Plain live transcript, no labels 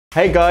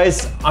Hey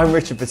guys, I'm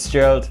Richard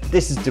Fitzgerald.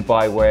 This is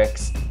Dubai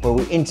Works, where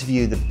we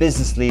interview the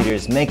business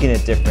leaders making a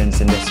difference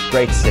in this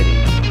great city.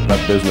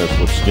 That business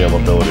with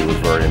scalability was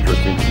very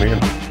interesting to me.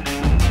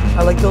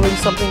 I like building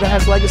something that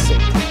has legacy.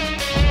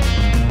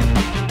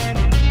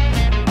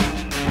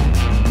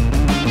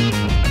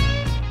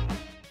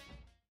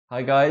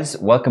 Hi guys,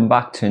 welcome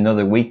back to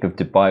another week of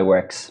Dubai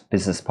Works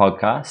Business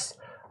Podcast.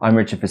 I'm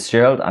Richard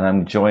Fitzgerald and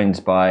I'm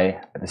joined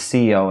by the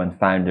CEO and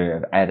founder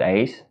of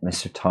EdAid,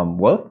 Mr. Tom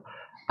Woolf.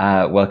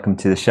 Welcome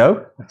to the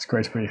show. It's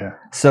great to be here.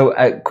 So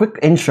a quick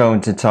intro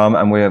into Tom,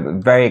 and we have a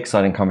very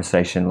exciting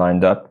conversation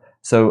lined up.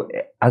 So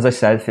as I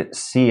said,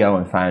 CEO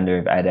and founder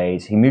of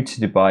EdAid, he moved to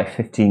Dubai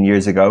 15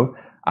 years ago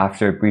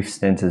after a brief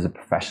stint as a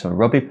professional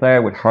rugby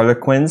player with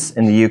Harlequins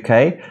in the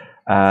UK.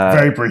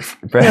 Very brief.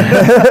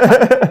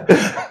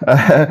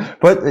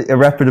 But a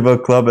reputable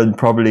club and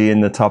probably in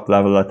the top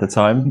level at the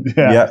time.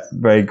 Yeah,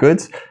 very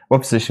good. What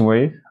position were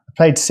you? I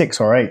played 6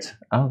 or 8.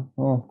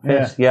 Oh,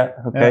 yeah,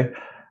 okay.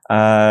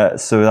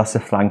 So that's a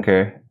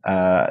flanker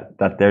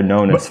that they're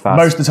known as fast.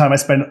 Most of the time I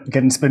spent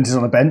getting splinters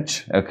on a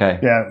bench. Okay.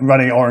 Yeah,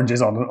 running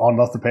oranges on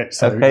off the pitch.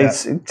 So, okay,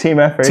 yeah. Team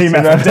effort. Team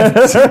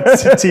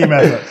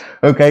effort.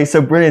 Okay,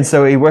 so brilliant.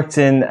 So he worked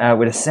in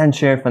with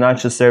Accenture,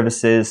 financial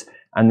services,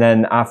 and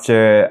then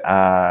after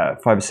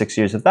 5 or 6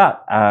 years of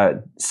that,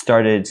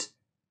 started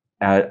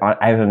out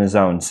on his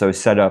own. So he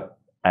set up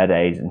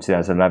EdAid in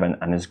 2011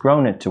 and has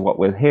grown it to what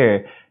we'll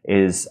hear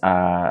is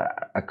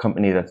a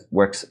company that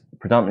works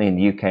predominantly in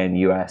the UK and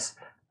the US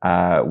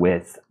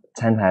with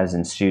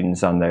 10,000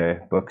 students on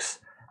their books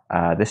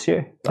this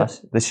year.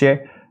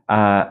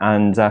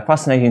 And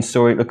fascinating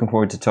story. Looking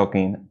forward to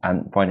talking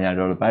and finding out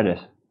all about it.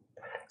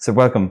 So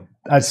welcome.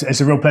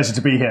 It's a real pleasure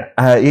to be here.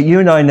 You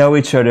and I know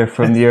each other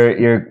from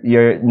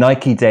your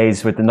Nike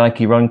days with the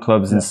Nike run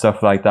clubs and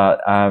stuff like that.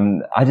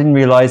 I didn't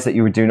realize that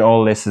you were doing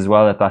all this as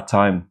well at that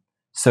time.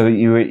 So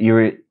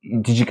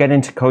did you get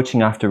into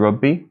coaching after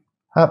rugby?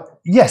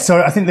 Yes,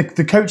 so I think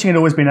the coaching had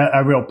always been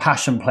a real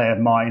passion play of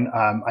mine.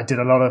 I did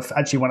a lot of,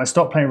 actually when I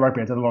stopped playing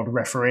rugby, I did a lot of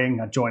refereeing.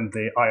 I joined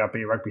the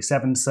IRB Rugby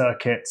 7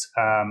 circuit.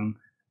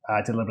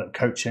 I did a little bit of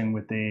coaching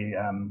with the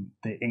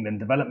England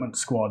development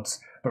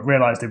squads, but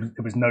realised there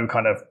was no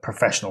kind of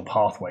professional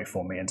pathway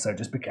for me. And so it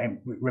just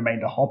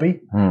remained a hobby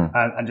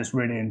and just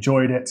really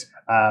enjoyed it.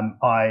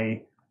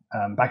 I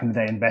back in the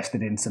day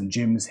invested in some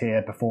gyms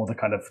here before the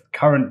kind of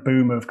current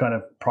boom of kind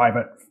of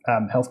private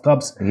health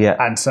clubs. Yeah.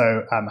 And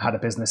so had a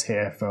business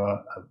here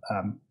for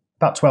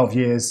about 12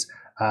 years.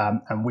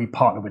 And we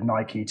partnered with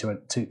Nike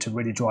to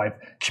really drive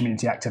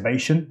community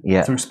activation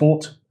through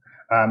sport.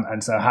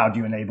 And so how do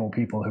you enable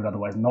people who would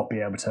otherwise not be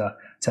able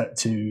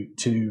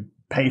to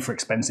pay for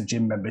expensive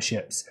gym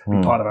memberships,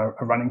 be part of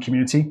a running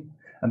community?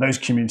 And those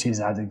communities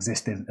had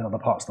existed in other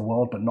parts of the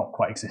world, but not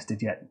quite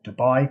existed yet in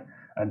Dubai.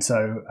 And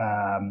so,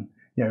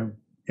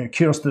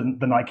 kudos to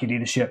the Nike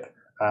leadership.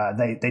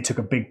 They took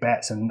a big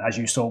bet, and as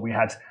you saw, we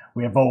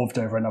evolved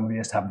over a number of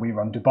years to have We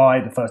Run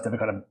Dubai, the first ever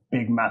kind of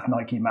big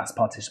Nike mass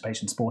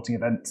participation sporting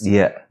events.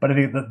 Yeah. But I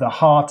think that the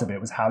heart of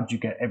it was how do you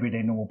get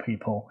everyday normal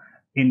people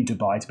in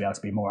Dubai to be able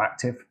to be more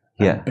active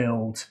and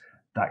build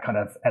that kind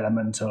of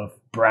element of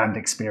brand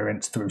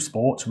experience through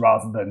sport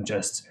rather than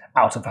just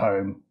out of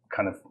home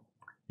kind of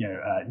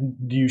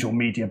usual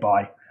media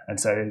buy. And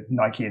so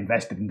Nike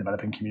invested in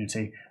developing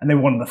community, and they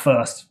were one of the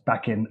first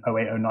back in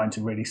 08-09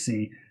 to really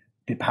see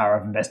the power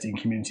of investing in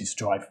community to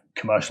drive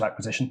commercial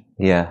acquisition.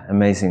 Yeah,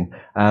 amazing.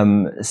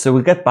 So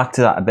we'll get back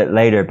to that a bit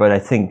later, but I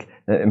think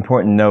the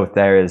important note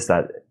there is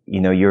that,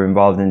 you're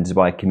involved in the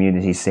Dubai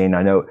community scene.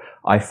 I know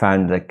I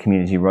found a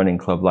community running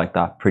club like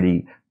that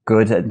pretty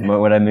good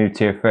when I moved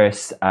here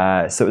first.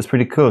 So it was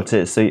pretty cool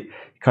too. So you're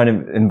kind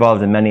of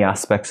involved in many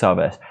aspects of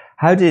it.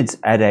 How did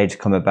EdAid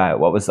come about?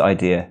 What was the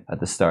idea at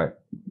the start?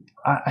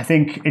 I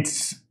think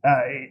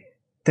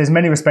there's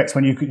many respects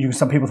when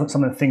some people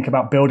think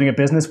about building a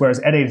business, whereas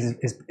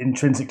EdAid has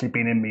intrinsically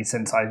been in me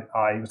since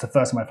I was the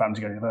first in my family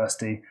to go to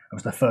university. I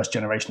was the first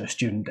generation of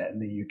student debt in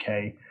the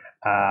UK.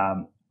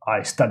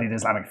 I studied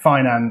Islamic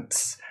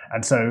finance.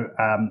 And so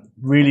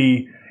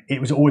really it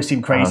was always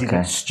seemed crazy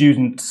that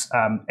students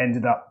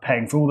ended up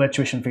paying for all their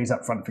tuition fees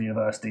up front for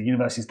university.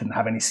 Universities didn't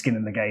have any skin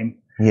in the game.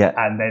 Yeah.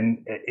 And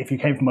then if you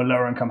came from a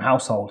lower income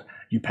household,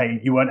 you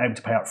weren't able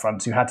to pay up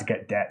front, so you had to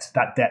get debt.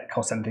 That debt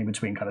cost anything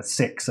between kind of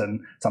 6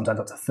 and sometimes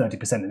up to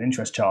 30% in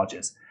interest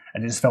charges.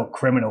 And it just felt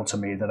criminal to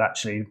me that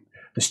actually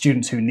the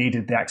students who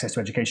needed the access to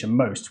education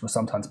most were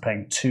sometimes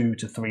paying 2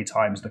 to 3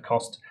 times the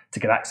cost to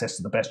get access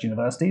to the best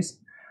universities.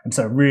 And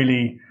so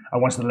really, I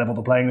wanted to level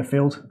the playing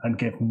field and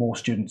give more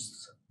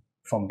students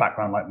from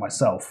background like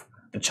myself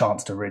the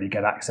chance to really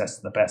get access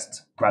to the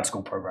best grad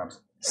school programs.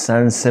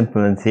 Sounds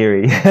simple in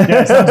theory.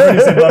 Yeah, it sounds really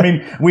simple. I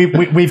mean,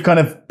 we've kind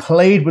of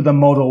played with the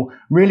model,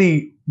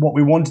 really what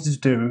we wanted to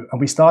do, and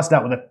we started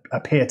out with a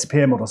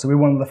peer-to-peer model. So we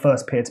were one of the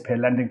first peer-to-peer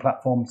lending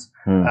platforms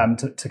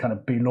to kind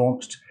of be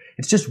launched.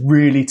 It's just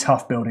really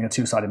tough building a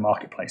two-sided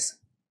marketplace.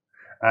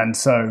 And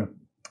so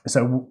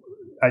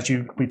as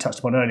we touched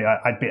upon earlier,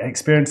 I'd be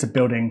experienced of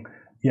building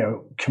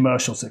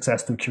commercial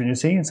success through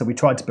community. And so we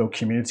tried to build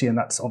community, and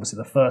that's obviously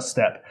the first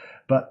step.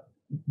 But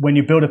when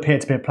you build a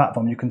peer-to-peer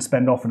platform, you can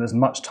spend often as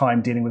much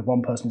time dealing with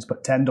one person who's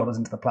put $10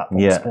 into the platform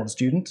to support a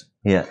student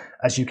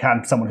as you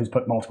can someone who's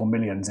put multiple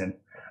millions in.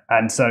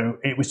 And so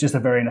it was just a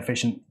very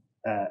inefficient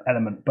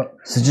element. But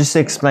so just to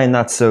explain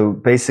that, so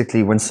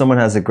basically when someone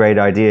has a great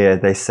idea,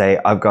 they say,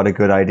 I've got a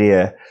good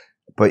idea,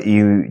 but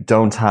you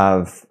don't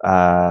have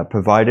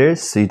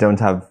providers, so you don't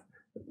have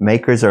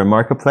makers or a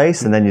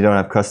marketplace, and then you don't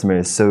have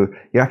customers. So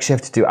you actually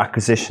have to do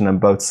acquisition on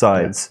both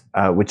sides,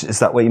 which is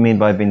that what you mean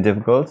by being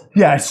difficult?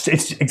 Yeah, it's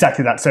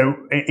exactly that. So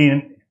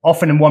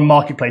often in one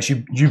marketplace,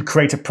 you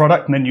create a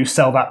product and then you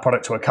sell that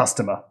product to a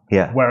customer.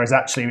 Yeah. Whereas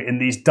actually in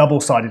these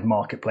double-sided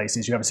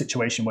marketplaces, you have a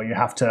situation where you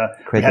have to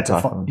create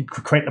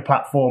the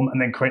platform and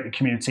then create the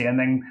community and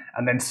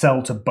then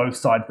sell to both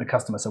sides of the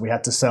customer. So we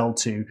had to sell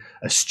to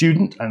a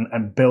student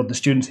and build the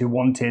students who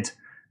wanted,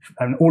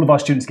 and all of our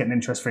students get an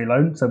interest-free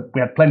loan. So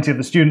we had plenty of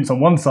the students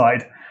on one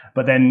side,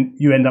 but then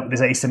you end up with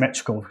this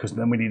asymmetrical because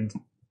then we needed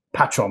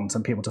patrons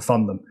and people to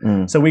fund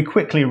them. So we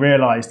quickly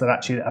realized that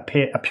actually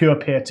a pure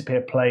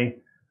peer-to-peer play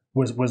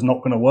was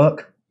not going to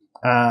work.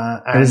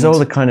 It was all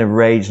the kind of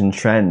rage and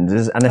trend,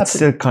 and it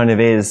still kind of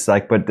is,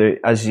 like, but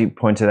as you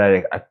pointed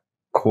out, a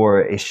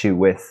core issue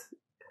with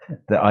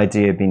the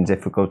idea being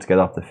difficult to get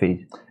off the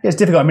feet. Yeah, it's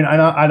difficult. I mean,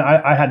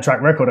 I had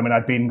track record. I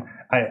mean,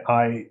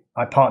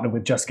 I partnered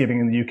with Just Giving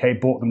in the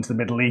UK, brought them to the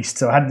Middle East,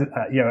 so I had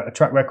a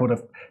track record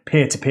of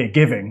peer-to-peer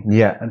giving,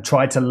 and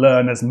tried to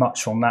learn as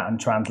much from that and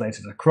translate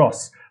it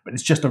across. But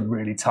it's just a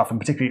really tough, and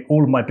particularly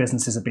all of my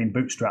businesses have been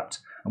bootstrapped.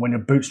 And when you're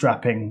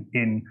bootstrapping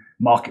in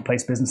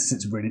marketplace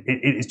businesses,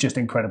 it's just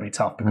incredibly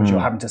tough because you're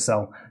having to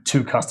sell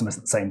to customers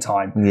at the same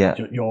time. Yeah.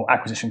 Your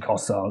acquisition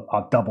costs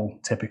are double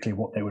typically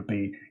what they would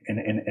be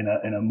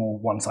in a more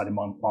one-sided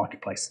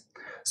marketplace.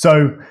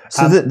 So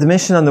the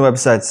mission on the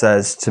website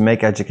says to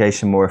make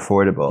education more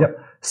affordable. Yep.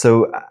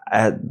 So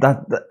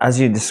that, as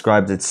you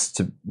described, it's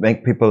to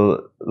make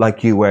people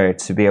like you were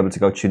to be able to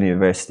go to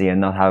university and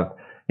not have,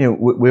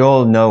 we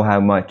all know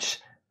how much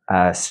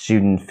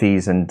student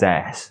fees and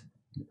debt,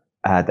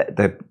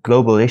 the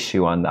global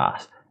issue on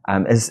that.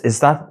 Is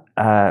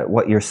that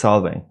what you're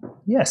solving?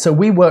 Yeah, so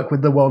we work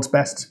with the world's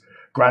best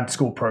grad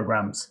school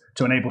programs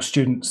to enable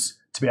students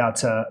to be able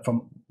to,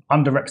 from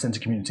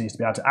underrepresented communities, to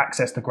be able to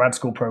access the grad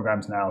school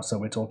programs now. So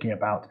we're talking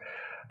about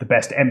the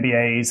best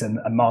MBAs and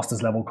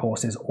master's level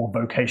courses or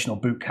vocational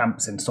boot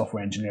camps in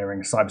software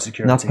engineering,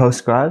 cybersecurity. Not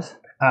postgrad?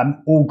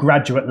 All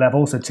graduate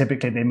level. So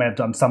typically they may have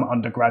done some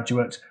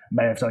undergraduate,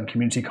 may have done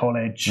community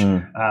college.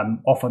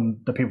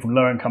 Often the people from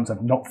lower incomes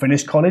have not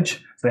finished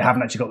college. So they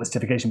haven't actually got the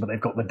certification, but they've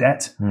got the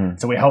debt.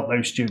 So we help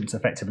those students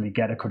effectively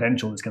get a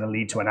credential that's going to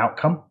lead to an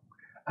outcome.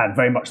 And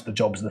very much the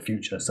jobs of the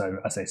future. So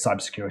I say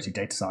cybersecurity,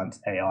 data science,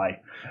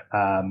 AI.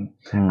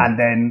 And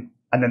then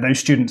those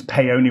students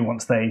pay only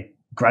once they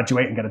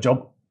graduate and get a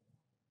job.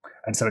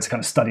 And so it's a kind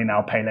of study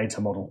now, pay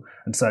later model.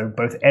 And so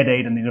both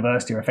EdAid and the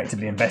university are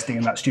effectively investing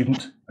in that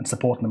student and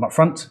supporting them up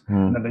front.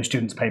 And then those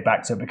students pay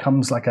back. So it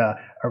becomes like a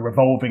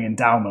revolving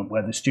endowment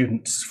where the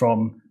students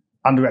from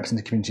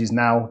underrepresented communities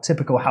now,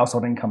 typical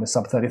household income is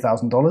sub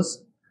 $30,000.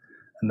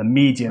 And the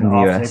median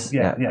exactly.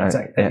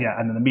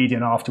 And then the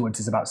median afterwards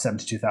is about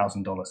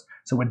 $72,000.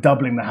 So we're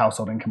doubling the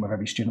household income of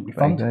every student we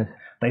fund.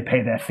 They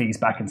pay their fees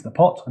back into the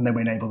pot, and then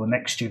we enable the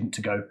next student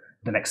to go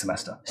the next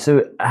semester.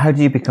 So how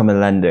do you become a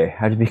lender?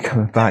 How do you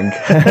become a bank?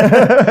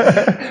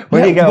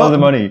 Where do you get all the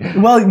money?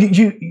 Well,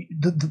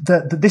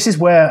 this is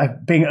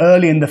where being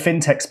early in the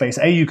fintech space,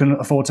 you can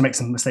afford to make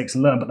some mistakes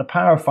and learn, but the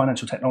power of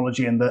financial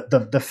technology and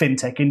the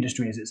fintech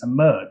industry as it's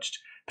emerged,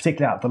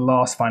 particularly out of the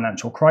last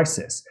financial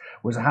crisis,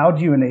 was how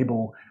do you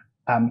enable,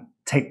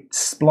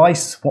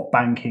 splice what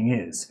banking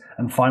is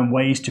and find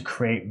ways to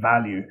create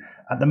value.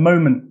 At the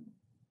moment,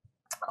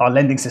 our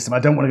lending system, I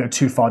don't want to go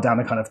too far down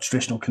the kind of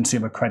traditional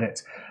consumer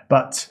credit,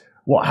 but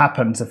what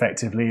happens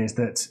effectively is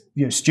that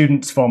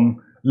students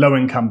from low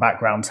income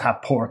backgrounds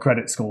have poorer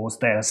credit scores,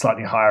 they're a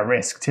slightly higher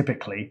risk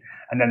typically,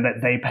 and then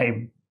they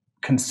pay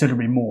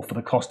considerably more for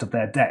the cost of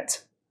their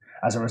debt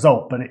as a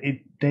result. But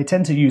they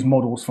tend to use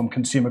models from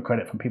consumer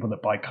credit from people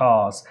that buy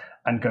cars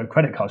and go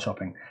credit card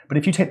shopping. But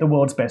if you take the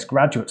world's best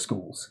graduate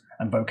schools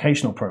and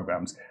vocational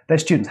programs, their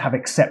students have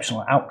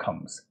exceptional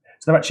outcomes.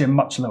 So they're actually a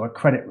much lower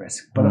credit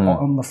risk. But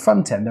on the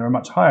front end, they're a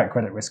much higher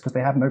credit risk because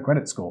they have no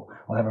credit score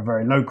or they have a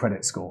very low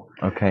credit score.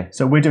 Okay.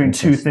 So we're doing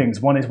two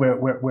things. One is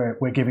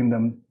we're giving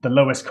them the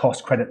lowest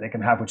cost credit they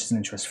can have, which is an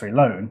interest-free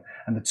loan.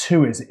 And the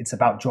two is it's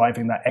about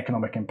driving that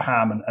economic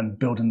empowerment and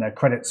building their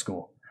credit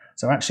score.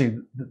 So actually,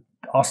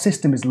 our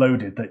system is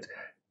loaded that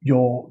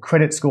your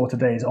credit score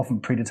today is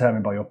often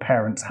predetermined by your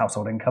parents'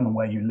 household income and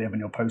where you live and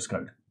your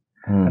postcode.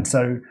 And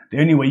so the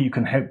only way you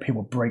can help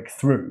people break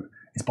through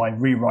is by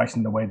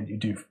rewriting the way that you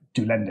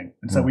do lending.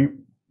 And so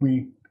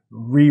we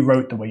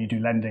rewrote the way you do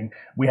lending.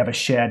 We have a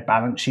shared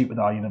balance sheet with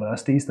our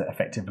universities that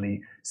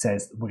effectively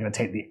says we're going to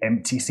take the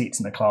empty seats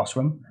in the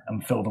classroom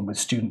and fill them with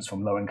students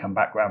from low income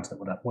backgrounds that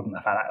wouldn't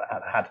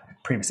have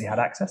previously had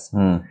access.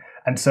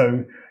 And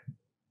so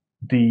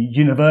the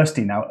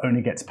university now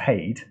only gets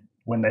paid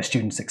when their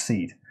students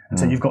succeed. And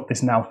so you've got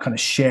this now kind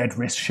of shared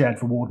risk,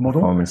 shared reward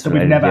model Performance that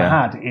we've related, never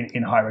yeah. had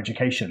in higher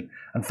education.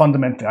 And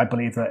fundamentally, I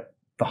believe that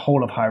the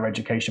whole of higher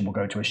education will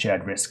go to a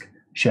shared risk,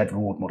 shared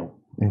reward model.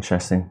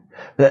 Interesting.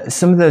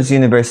 Some of those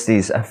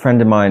universities, a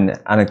friend of mine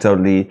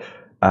anecdotally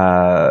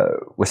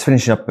was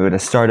finishing up with a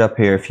startup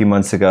here a few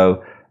months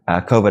ago.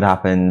 COVID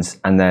happened,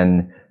 and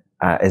then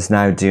is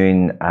now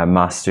doing a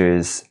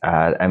master's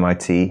at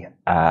MIT,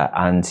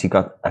 and he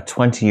got a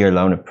 20-year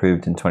loan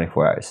approved in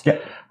 24 hours. Yeah.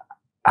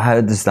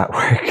 How does that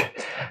work?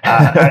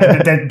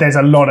 There's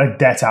a lot of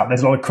debt out.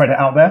 There's a lot of credit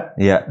out there.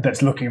 Yeah.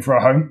 That's looking for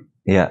a home.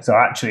 Yeah. So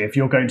actually, if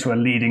you're going to a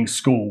leading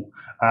school,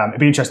 it'd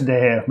be interesting to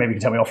hear. Maybe you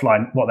can tell me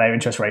offline what their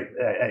interest rate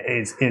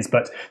is.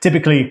 But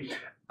typically,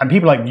 and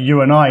people like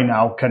you and I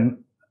now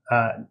can,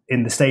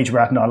 in the stage we're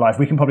at in our life,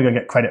 we can probably go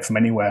get credit from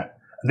anywhere.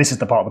 And this is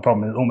the part of the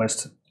problem. Is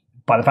almost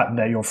by the fact that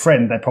they're your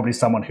friend, they're probably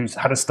someone who's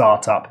had a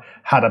startup,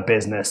 had a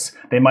business.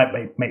 They might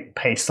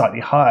pay slightly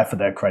higher for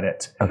their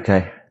credit.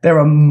 Okay. There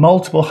are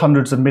multiple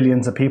hundreds of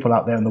millions of people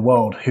out there in the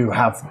world who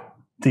have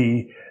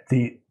the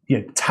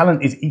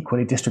talent is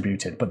equally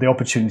distributed, but the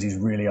opportunities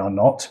really are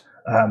not.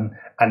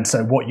 And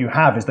so what you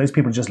have is those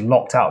people are just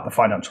locked out of the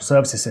financial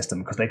services system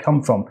because they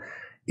come from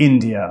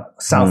India,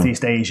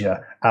 Southeast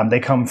Asia, they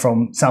come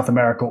from South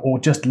America, or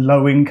just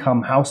low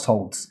income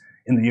households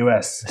in the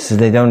US. So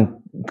they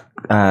don't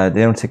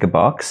tick a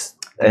box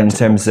in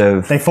terms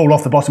of... They fall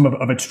off the bottom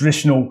of a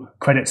traditional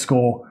credit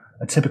score,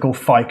 a typical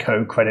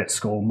FICO credit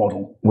score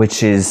model,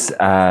 which is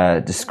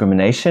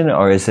discrimination,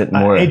 or is it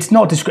more? It's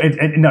not.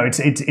 No,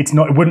 it's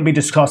not. It wouldn't be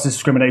classed as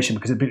discrimination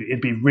because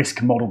it'd be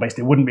risk model based.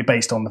 It wouldn't be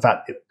based on the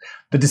fact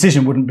the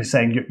decision wouldn't be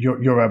saying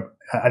you're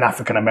an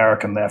African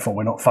American, therefore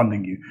we're not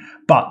funding you.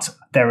 But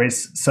there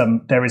is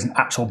an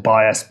actual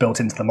bias built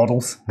into the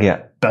models.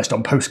 Yeah. Based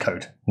on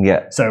postcode.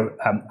 Yeah. So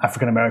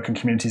African American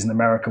communities in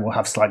America will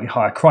have slightly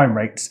higher crime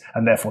rates,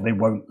 and therefore they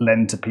won't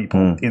lend to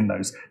people in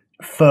those,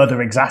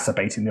 further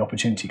exacerbating the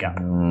opportunity gap.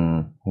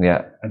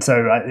 Yeah. And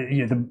so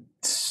the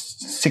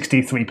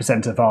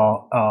 63% of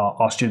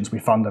our students we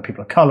fund are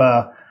people of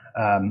color.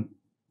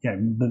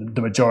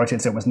 The majority,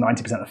 I'd say almost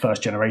 90% of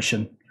first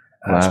generation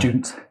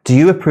students. Do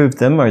you approve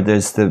them, or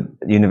does the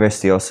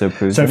university also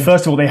approve them? So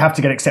first of all, they have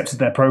to get accepted to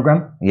their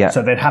program. Yeah.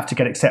 So they'd have to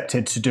get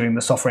accepted to doing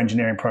the software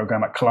engineering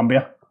program at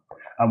Columbia.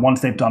 And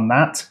once they've done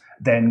that,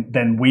 then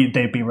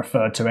they'd be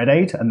referred to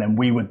EdAid, and then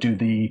we would do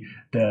the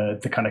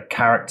kind of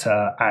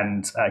character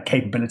and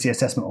capability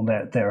assessment on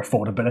their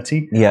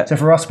affordability. Yeah. So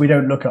for us, we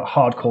don't look at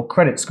hardcore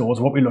credit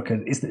scores. What we look at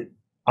is that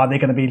are they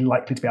going to be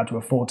likely to be able to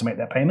afford to make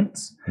their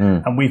payments?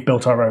 And we've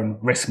built our own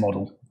risk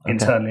model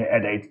internally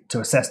at EdAid to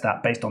assess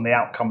that based on the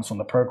outcomes from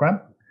the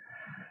program.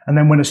 And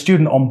then when a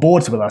student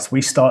onboards with us,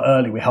 we start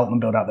early. We help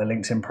them build out their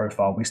LinkedIn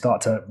profile. We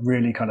start to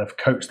really kind of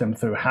coach them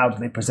through how do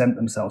they present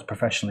themselves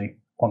professionally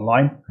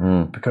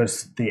online,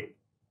 because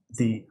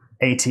the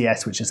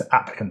ATS, which is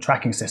applicant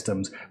tracking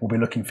systems, will be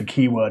looking for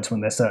keywords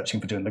when they're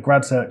searching for doing the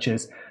grad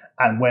searches.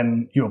 And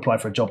when you apply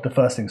for a job, the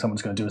first thing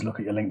someone's going to do is look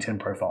at your LinkedIn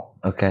profile.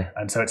 Okay.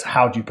 And so it's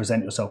how do you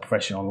present yourself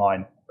professionally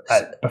online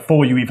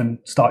before you even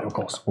start your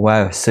course.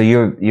 Wow. So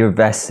you're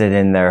vested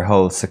in their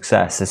whole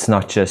success. It's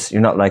not just,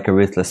 you're not like a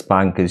ruthless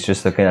bank who's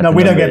just looking at the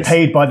we numbers. don't get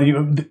paid by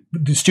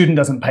the student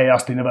doesn't pay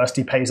us, the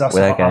university pays us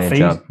our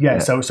fees. Yeah.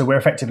 So we're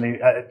effectively,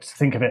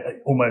 think of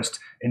it almost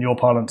in your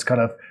parlance,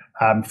 kind of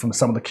from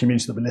some of the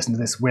communities that we listen to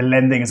this, we're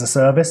lending as a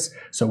service.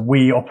 So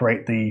we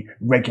operate the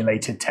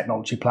regulated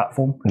technology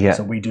platform. Yeah.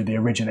 So we do the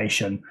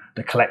origination,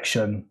 the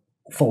collection,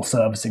 full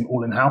servicing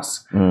all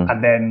in-house.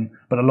 And then,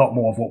 but a lot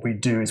more of what we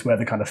do is where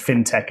the kind of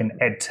fintech and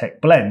edtech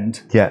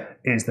blend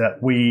is that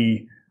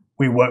we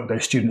work with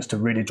those students to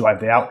really drive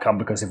the outcome,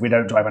 because if we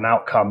don't drive an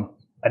outcome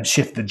and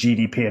shift the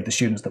GDP of the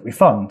students that we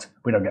fund,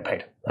 we don't get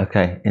paid.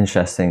 Okay,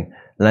 interesting.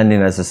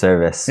 Lending as a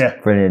service. Yeah.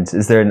 Brilliant.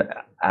 Is there an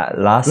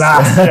last?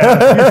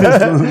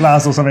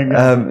 Last or something.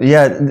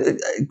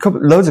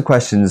 Loads of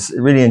questions.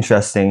 Really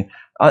interesting.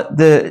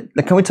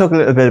 Can we talk a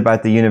little bit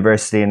about the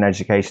university and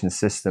education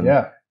system?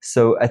 Yeah.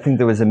 So I think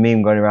there was a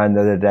meme going around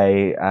the other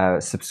day,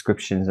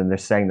 subscriptions, and they're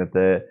saying that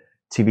the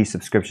TV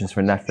subscriptions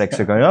for Netflix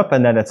are going up,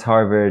 and then it's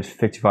Harvard,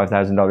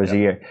 $55,000 a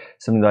year,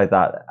 something like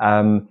that.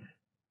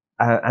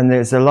 And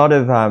there's a lot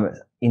of,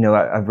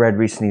 I've read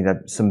recently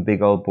that some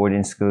big old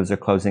boarding schools are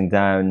closing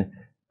down.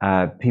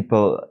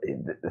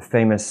 The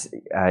famous,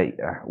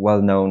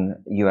 well-known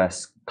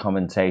US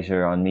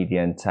commentator on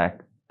media and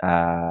tech,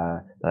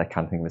 I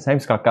can't think of his name,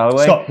 Scott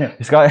Galloway.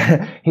 Scott,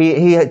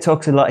 he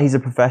talks a lot. He's a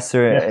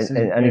professor,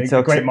 and he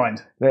talks. Great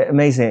mind.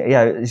 Amazing.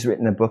 Yeah, he's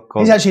written a book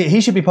called.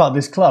 He should be part of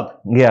this club.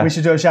 Yeah, we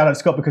should do a shout out to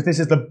Scott, because this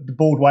is the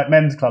bald white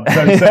men's club.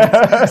 So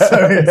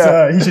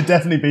he should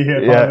definitely be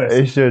here. Part of this.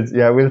 He should.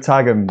 Yeah, we'll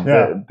tag him.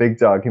 Big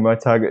dog. He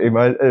might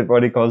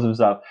what he calls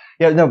himself.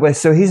 Yeah, no, but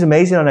so he's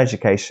amazing on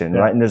education,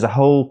 right? And there's a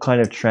whole kind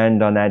of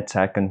trend on ed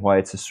tech and why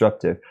it's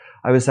disruptive.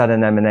 I was at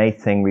an M&A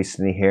thing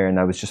recently here, and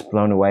I was just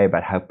blown away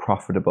about how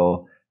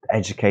profitable the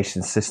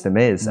education system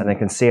is. And I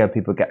can see how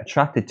people get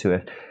attracted to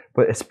it.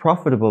 But it's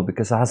profitable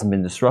because it hasn't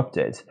been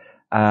disrupted.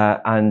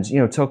 And,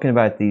 talking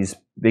about these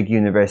big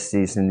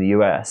universities in the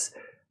US,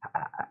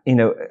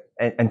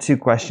 and two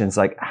questions,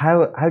 like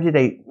how do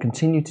they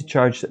continue to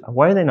charge?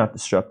 Why are they not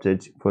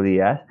disrupted fully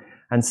yet?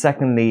 And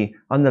secondly,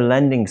 on the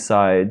lending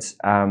side,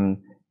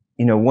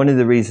 one of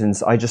the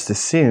reasons I just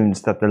assumed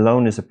that the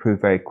loan is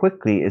approved very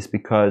quickly is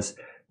because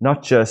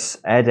not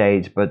just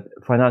EdAid, but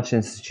financial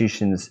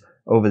institutions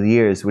over the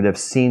years would have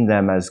seen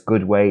them as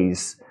good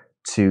ways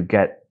to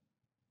get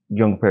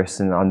young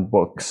person on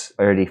books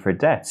early for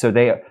debt. So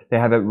they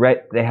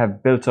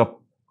have built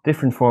up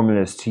different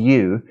formulas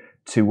to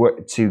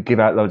give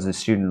out loads of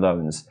student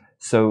loans.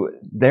 So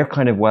they're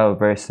kind of well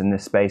versed in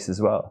this space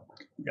as well.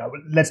 Yeah,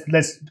 let's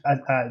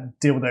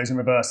deal with those in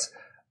reverse.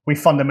 We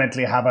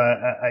fundamentally have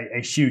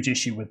a huge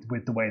issue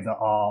with the way that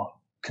our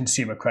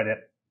consumer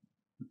credit,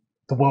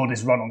 the world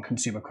is run on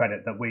consumer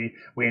credit, that we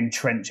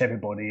entrench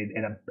everybody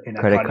in a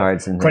credit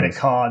cards and credit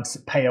cards,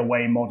 pay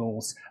away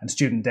models, and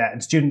student debt.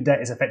 And student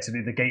debt is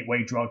effectively the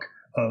gateway drug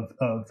of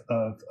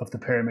the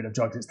pyramid of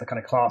drugs. It's the kind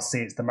of class C,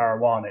 it's the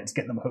marijuana. It's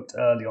getting them hooked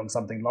early on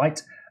something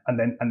light and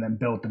then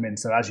build them in.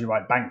 So as you're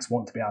right, banks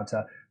want to be able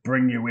to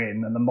bring you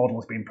in, and the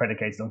model's being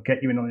predicated on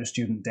get you in on your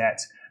student debt,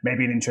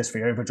 maybe an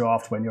interest-free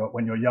overdraft when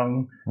you're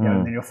young,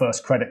 and then your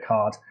first credit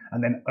card,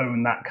 and then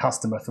own that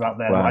customer throughout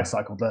their life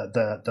cycle,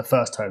 the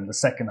first home, the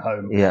second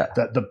home,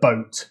 the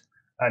boat,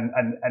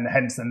 and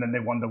hence, and then they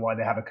wonder why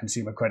they have a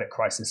consumer credit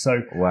crisis.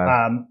 So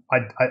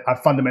I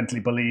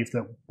fundamentally believe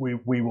that we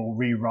will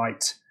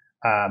rewrite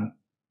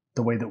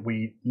the way that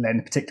we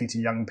lend, particularly to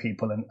young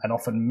people, and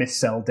often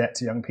missell debt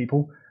to young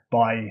people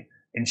by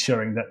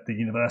ensuring that the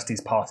university is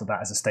part of that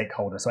as a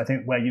stakeholder. So I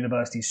think where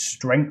universities'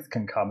 strength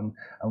can come,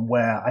 and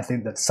where I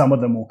think that some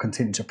of them will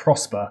continue to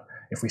prosper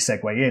if we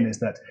segue in, is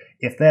that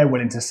if they're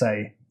willing to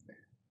say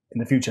in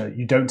the future,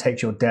 you don't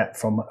take your debt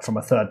from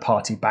a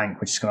third-party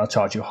bank, which is going to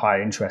charge you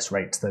higher interest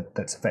rates,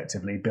 that's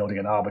effectively building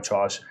an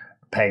arbitrage,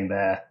 paying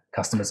their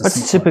customers. What's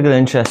the typical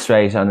interest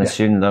rate on a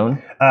student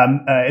loan?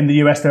 In the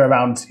US, they're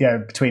around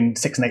between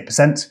 6 and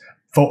 8%.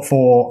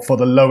 For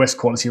the lowest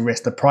quality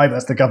risk, the private,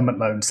 that's the government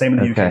loan. Same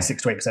in the UK,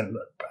 6 to 8%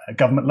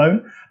 government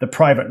loan. The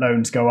private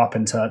loans go up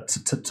into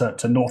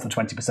to north of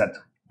 20%.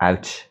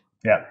 Ouch.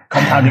 Yeah,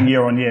 compounding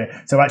year on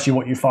year. So actually,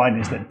 what you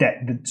find is that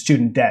the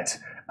student debt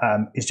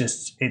is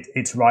just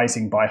it's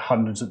rising by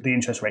hundreds of, the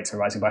interest rates are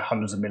rising by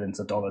hundreds of millions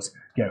of dollars,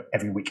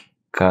 every week.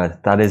 God,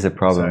 that is a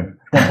problem.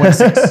 So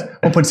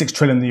 1.6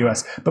 trillion in the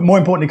US. But more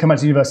importantly, come back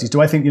to universities. Do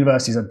I think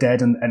universities are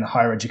dead and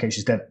higher education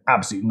is dead?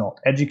 Absolutely not.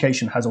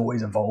 Education has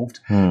always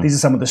evolved. These are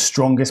some of the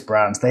strongest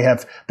brands. They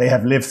have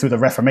lived through the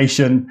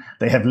Reformation.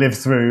 They have lived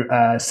through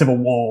civil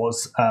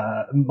wars,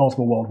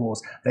 multiple world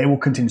wars. They will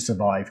continue to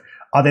survive.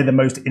 Are they the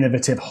most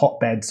innovative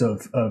hotbeds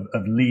of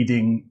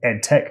leading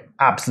ed tech?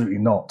 Absolutely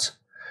not.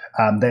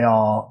 They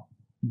are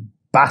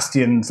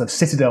bastions of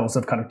citadels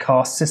of kind of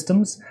caste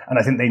systems, and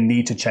I think they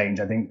need to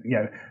change. I think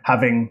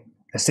having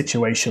a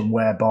situation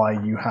whereby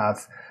you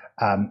have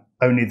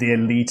only the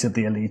elite of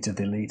the elite of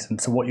the elite,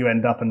 and so what you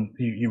end up, and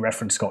you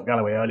referenced Scott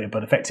Galloway earlier,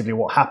 but effectively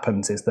what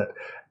happens is that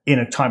in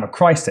a time of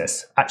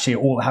crisis, actually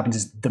all that happens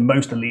is the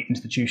most elite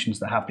institutions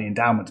that have the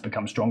endowments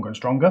become stronger and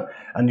stronger,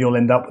 and you'll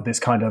end up with this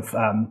kind of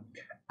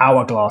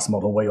hourglass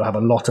model where you'll have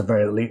a lot of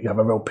very elite, you have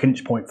a real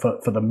pinch point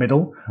for the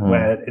middle,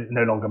 where it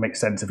no longer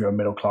makes sense if you're a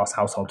middle class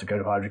household to go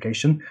to higher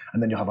education,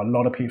 and then you'll have a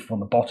lot of people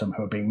on the bottom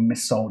who are being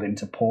missold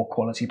into poor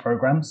quality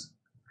programs.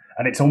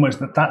 And it's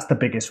almost that's the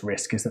biggest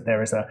risk, is that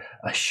there is a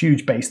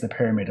huge base of the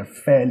pyramid of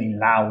fairly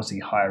lousy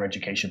higher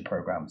education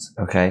programs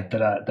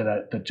that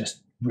are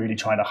just really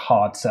trying to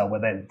hard sell,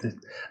 where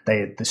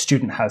the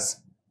student has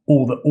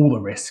all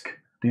the risk,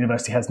 the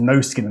university has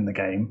no skin in the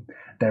game.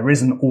 There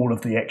isn't all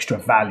of the extra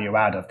value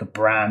add of the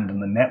brand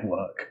and the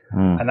network.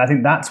 And I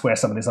think that's where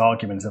some of this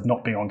arguments of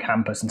not being on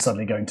campus and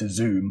suddenly going to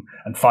Zoom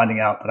and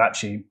finding out that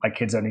actually my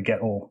kids only get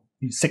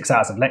 6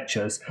 hours of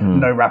lectures,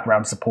 no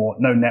wraparound support,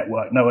 no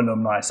network, no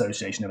alumni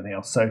association, everything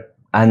else. So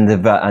and the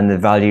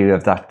value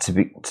of that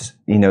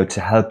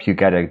to help you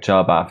get a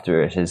job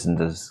after it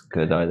isn't as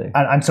good either.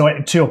 And so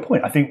to your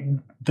point, I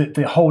think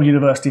the whole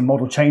university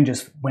model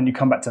changes when you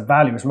come back to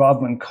values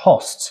rather than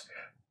costs.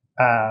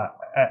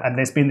 And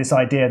there's been this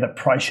idea that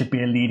price should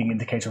be a leading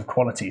indicator of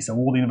quality. So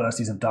all the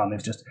universities have done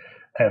is just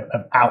have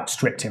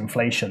outstripped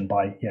inflation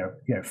by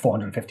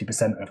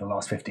 450% over the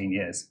last 15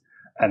 years.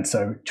 And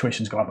so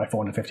tuition's gone up by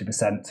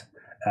 450%,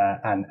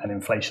 and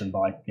inflation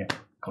by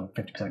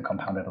 50%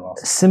 compound over the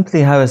last.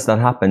 Simply, how has that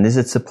happened? Is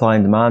it supply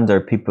and demand,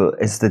 or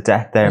is the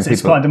debt there? It's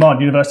supply and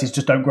demand. Universities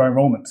just don't grow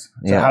enrollments.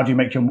 So how do you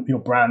make your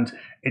brand?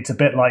 It's a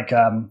bit like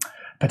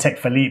Patek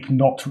Philippe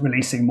not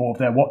releasing more of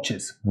their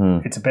watches.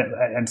 It's a bit,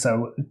 and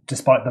so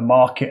despite the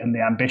market and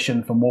the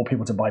ambition for more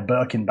people to buy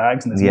Birkin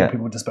bags, and there's more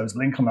people with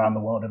disposable income around the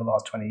world over the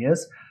last 20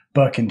 years,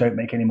 Birkin don't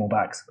make any more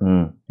bags.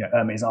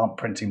 Hermes aren't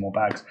printing more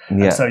bags.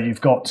 And so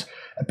you've got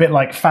a bit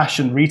like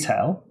fashion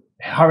retail.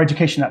 Higher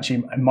education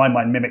actually, in my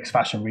mind, mimics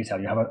fashion retail.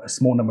 You have a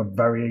small number of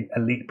very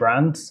elite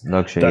brands.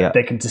 Luxury,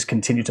 they can just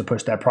continue to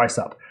push their price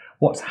up.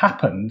 What's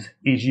happened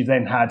is you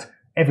then had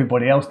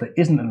everybody else that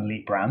isn't an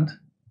elite brand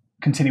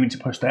continuing to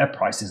push their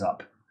prices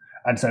up.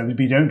 And so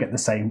you don't get the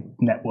same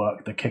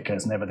network, the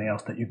kickers and everything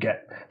else that you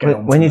get.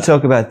 When you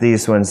talk about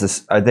these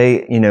ones, are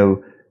they,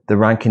 the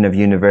ranking of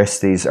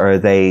universities, or are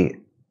they,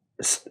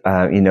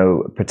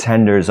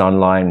 pretenders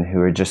online who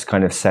are just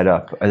kind of set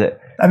up?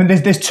 I mean,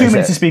 there's too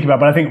many to speak about,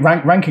 but I think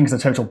rankings are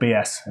total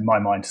BS in my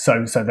mind.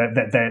 So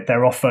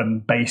they're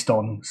often based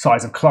on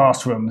size of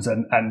classrooms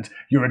and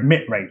your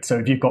admit rate. So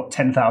if you've got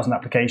 10,000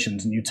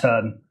 applications and you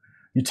turn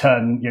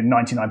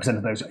 99%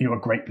 of those, you're a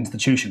great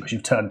institution because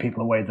you've turned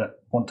people away that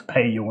want to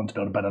pay you, want to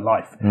build a better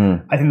life.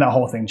 I think that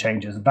whole thing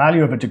changes. The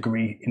value of a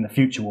degree in the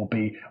future will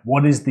be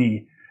what is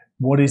the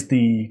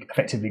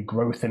effectively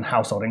growth in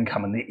household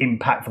income and the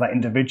impact for that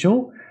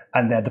individual,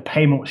 and the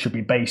payment should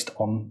be based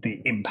on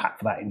the impact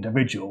for that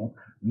individual,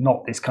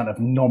 not this kind of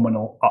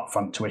nominal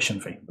upfront tuition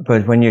fee.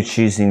 But when you're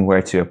choosing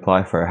where to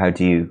apply for, how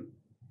do you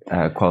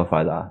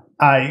qualify that?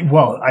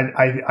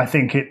 I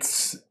think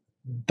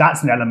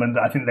that's an element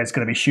that I think there's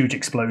going to be a huge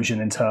explosion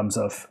in terms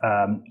of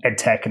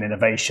EdTech and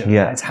innovation.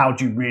 Yeah. It's how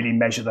do you really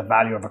measure the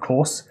value of a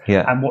course,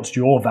 and what's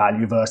your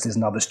value versus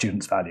another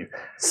student's value.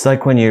 It's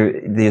like when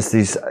there's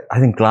these, I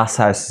think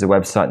Glasshouse is a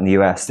website in the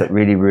US that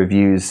really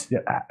reviews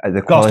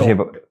the quality of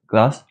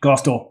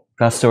Glassdoor.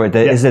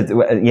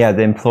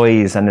 The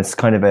employees, and it's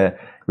kind of a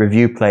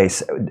review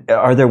place.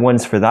 Are there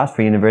ones for that,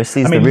 for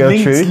universities? The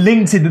real truth?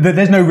 LinkedIn,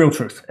 there's no real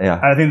truth. Yeah.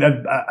 And I think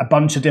that a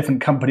bunch of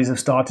different companies have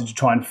started to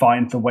try and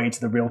find the way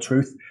to the real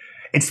truth.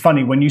 It's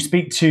funny, when you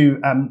speak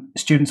to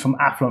students from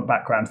affluent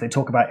backgrounds, they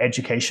talk about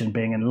education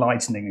being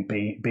enlightening,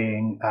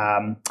 being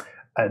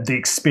the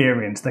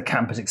experience, the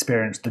campus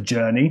experience, the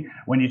journey.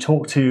 When you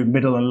talk to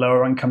middle and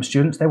lower income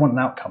students, they want an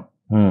outcome.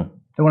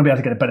 They want to be able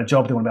to get a better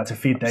job. They want to be able to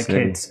feed their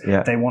kids.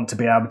 Yeah. They want to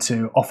be able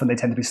to. Often they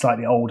tend to be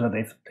slightly older.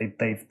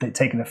 They've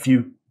taken a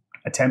few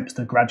attempts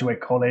to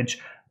graduate college.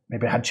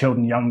 Maybe had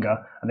children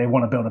younger, and they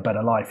want to build a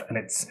better life. And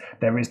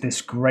there is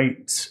this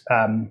great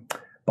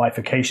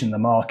bifurcation in the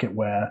market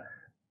where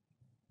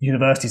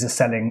universities are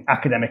selling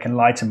academic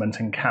enlightenment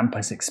and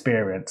campus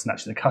experience, and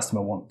actually the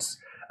customer wants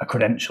a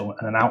credential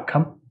and an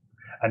outcome.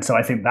 And so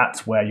I think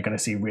that's where you're going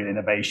to see real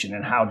innovation.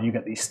 And how do you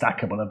get the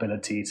stackable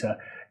ability to,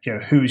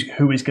 who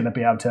is going to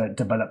be able to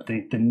develop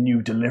the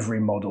new delivery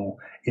model?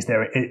 Is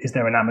there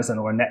an Amazon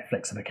or a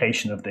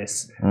Netflixification of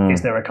this?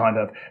 Is there a kind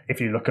of,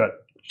 if you look at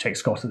Jake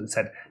Scott that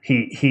said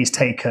he's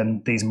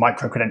taken these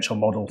micro-credential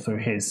model through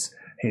his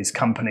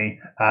company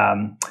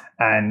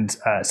and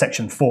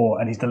Section 4,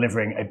 and he's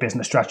delivering a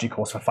business strategy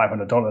course for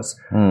 $500.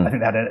 I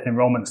think they had an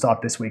enrollment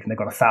start this week and they've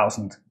got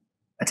 1,000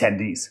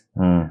 attendees.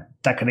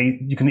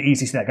 You can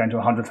easily see that going to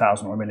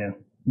 100,000 or a million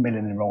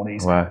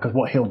enrollees. Wow. Because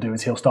what he'll do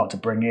is he'll start to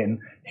bring in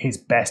his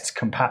best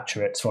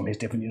compatriots from his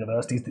different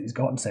universities that he's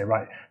got and say,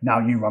 right, now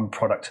you run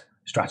product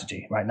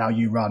strategy, right, now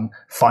you run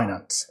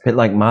finance. A bit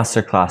like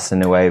masterclass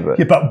in a way, but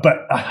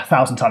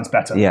 1,000 times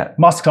better. Yeah,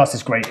 masterclass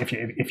is great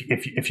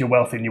if you're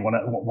wealthy and you want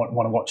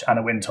to watch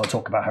Anna Wintour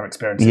talk about her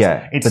experiences.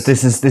 Yeah, but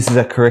this is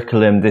a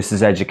curriculum. This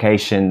is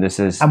education.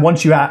 And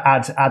once you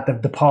add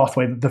the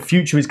pathway, the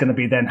future is going to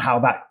be then how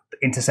that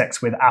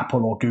intersects with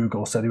Apple or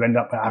Google. So you end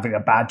up having a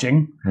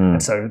badging,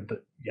 and so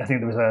I think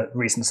there was a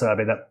recent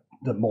survey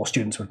that more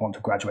students would want to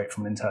graduate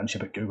from an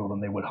internship at Google than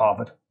they would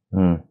Harvard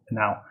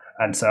now.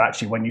 And so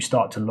actually when you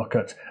start to look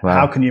at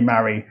how can you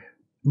marry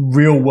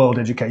real world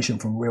education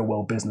from real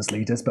world business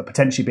leaders, but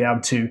potentially be able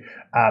to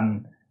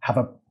have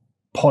a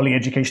poly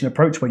education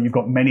approach where you've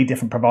got many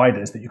different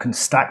providers that you can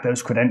stack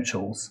those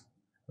credentials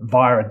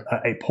via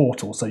a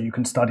portal. So you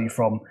can study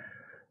from,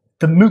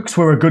 the MOOCs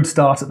were a good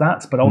start at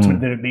that, but ultimately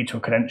they don't lead to a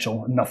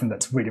credential, nothing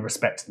that's really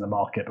respected in the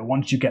market. But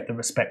once you get the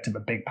respect of a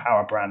big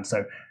power brand,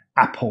 so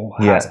Apple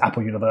has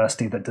Apple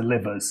University that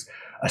delivers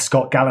a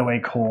Scott Galloway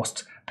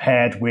course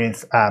paired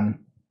with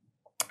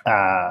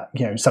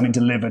something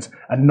delivered,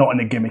 and not in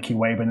a gimmicky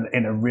way, but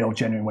in a real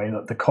genuine way,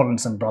 that the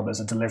Collinson brothers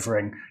are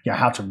delivering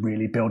how to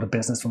really build a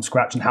business from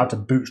scratch and how to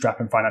bootstrap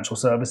in financial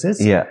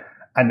services. Yeah.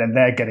 And then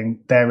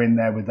they're in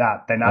there with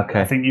that. Then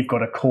I think you've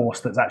got a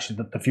course that's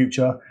actually the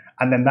future.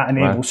 And then that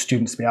enables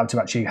students to be able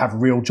to actually have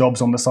real jobs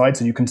on the side,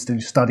 so you can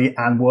still study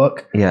and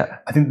work. Yeah.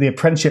 I think the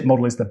apprenticeship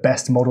model is the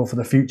best model for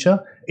the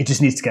future. It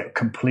just needs to get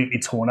completely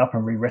torn up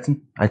and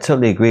rewritten. I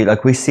totally agree.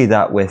 Like, we see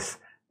that with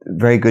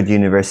very good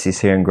universities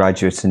here and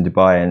graduates in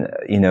Dubai. And,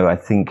 I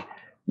think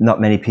not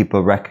many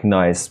people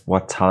recognize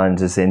what talent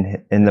is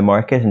in the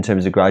market in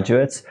terms of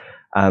graduates.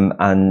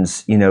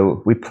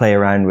 We play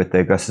around with the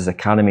Augustus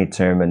Academy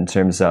term in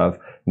terms of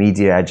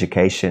media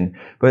education,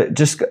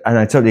 and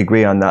I totally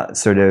agree on that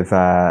sort of,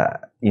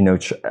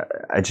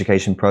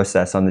 education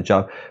process on the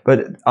job.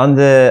 But on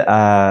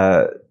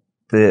the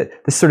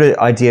sort of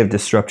idea of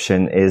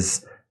disruption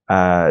is,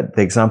 the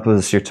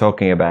examples you're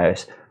talking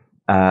about.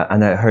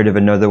 And I heard of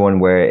another one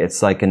where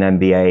it's like an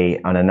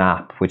MBA on an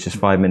app, which is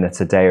 5 minutes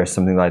a day or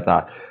something like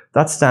that.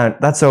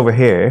 That's over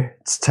here.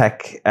 It's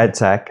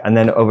EdTech. And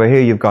then over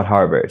here, you've got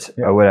Harvard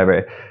or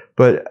whatever.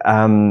 But,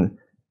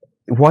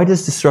 why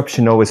does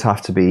disruption always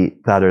have to be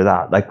that or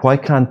that? Like, why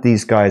can't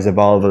these guys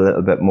evolve a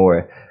little bit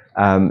more?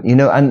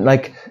 And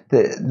like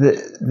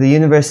the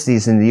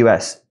universities in the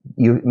US,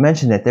 you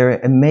mentioned it, they're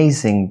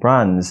amazing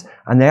brands,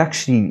 and they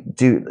actually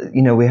do,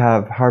 you know, we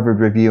have Harvard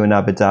Review in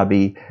Abu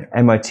Dhabi,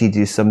 MIT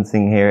do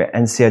something here,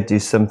 NCED do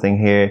something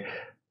here.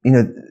 You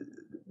know,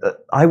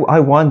 I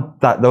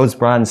want those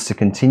brands to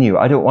continue.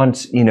 I don't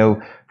want, you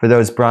know, for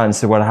those brands,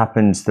 so what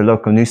happens, the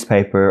local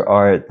newspaper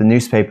or the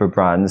newspaper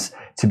brands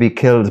to be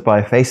killed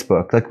by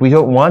Facebook. Like, we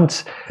don't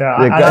want... Yeah,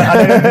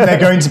 I don't think they're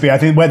going to be. I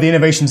think where the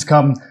innovations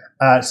come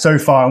so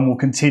far and will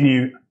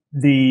continue,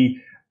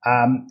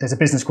 there's a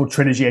business called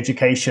Trilogy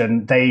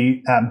Education.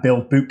 They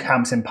build boot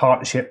camps in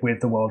partnership with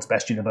the world's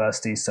best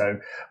universities. So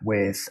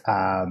with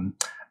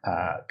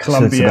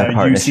Columbia,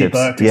 UC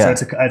Berkeley. Yeah.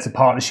 So it's a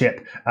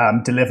partnership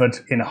delivered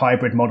in a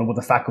hybrid model with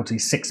the faculty,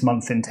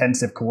 6-month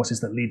intensive courses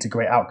that lead to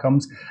great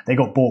outcomes. They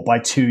got bought by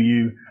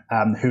 2U,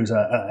 who's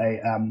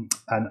an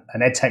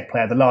EdTech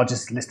player, the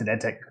largest listed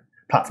EdTech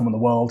platform in the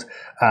world.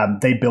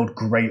 They build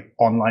great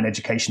online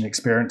education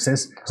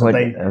experiences. So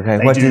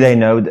what do they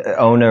know? The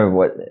owner,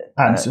 what?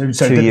 How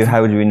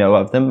do we know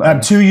of them?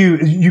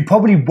 2U, you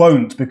probably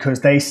won't,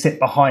 because they sit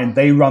behind.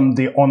 They run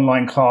the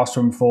online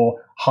classroom for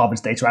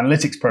Harvard's data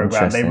analytics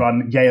program. They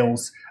run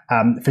Yale's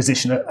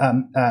physician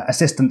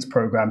assistance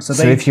program. So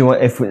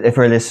if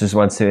our listeners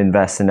want to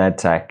invest in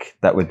EdTech,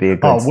 that would be a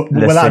good.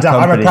 Without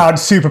doubt, I'm a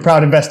super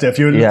proud investor. If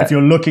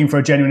you're looking for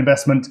a genuine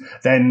investment,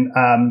 then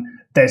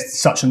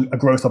there's such a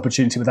growth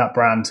opportunity with that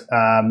brand.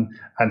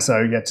 And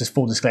so, just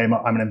full disclaimer,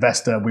 I'm an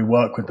investor. We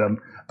work with them,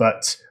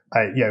 but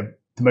the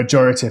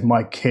majority of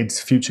my kids'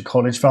 future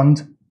college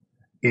fund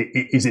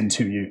is in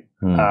 2U.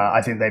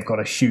 I think they've got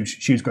a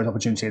huge growth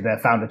opportunity. Their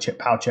founder, Chip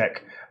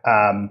Palachek,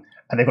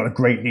 and they've got a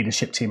great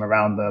leadership team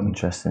around them.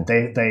 Interesting.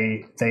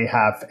 They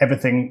have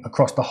everything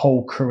across the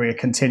whole career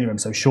continuum.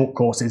 So short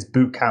courses,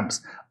 boot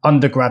camps,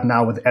 undergrad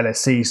now with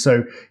LSE.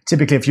 So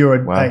typically, if you're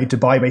a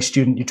Dubai-based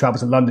student, you travel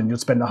to London, you'll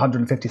spend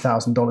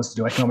 $150,000 to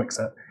do economics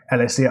at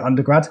LSE at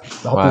undergrad,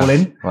 all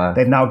in. Wow.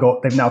 They've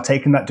now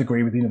taken that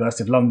degree with the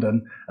University of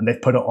London, and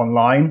they've put it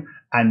online,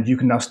 and you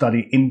can now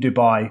study in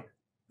Dubai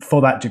for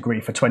that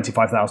degree for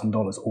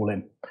 $25,000 all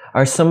in.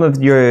 Are some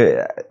of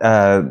your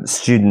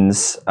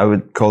students, I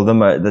would call them,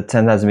 the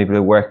 10,000 people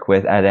who work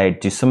with EdAid,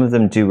 do some of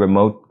them do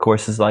remote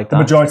courses like that?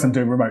 The majority of them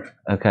do remote.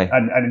 Okay.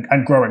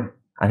 And growing.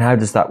 And how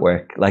does that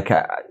work? Like,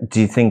 do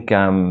you think,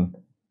 are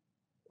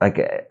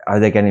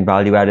they getting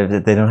value out of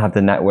it? They don't have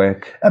the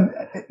network?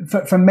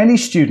 For many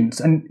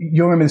students, and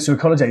you'll remember this through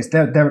college days,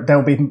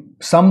 there'll be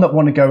some that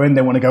want to go in,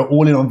 they want to go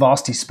all in on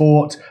varsity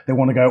sport, they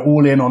want to go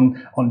all in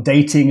on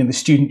dating and the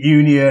student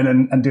union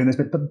and doing this.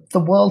 But the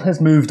world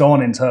has moved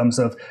on in terms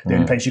of the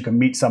only place you can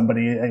meet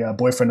somebody, a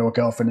boyfriend or a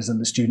girlfriend, is in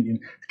the student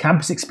union. The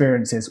campus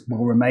experiences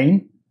will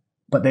remain,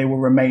 but they will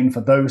remain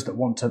for those that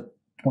want to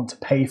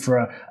pay for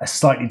a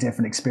slightly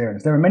different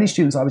experience. There are many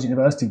students I was at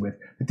university with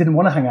that didn't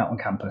want to hang out on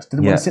campus,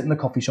 didn't want to sit in the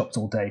coffee shops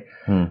all day.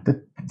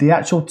 The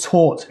actual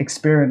taught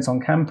experience on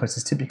campus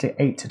is typically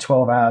 8 to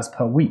 12 hours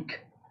per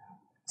week.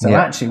 So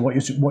actually,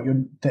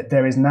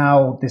 there is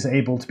now this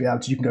able to be able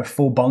to, you can go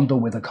full bundle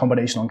with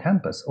accommodation on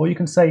campus, or you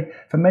can say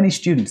for many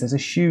students there's a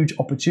huge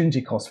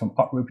opportunity cost from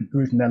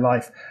uprooting their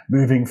life,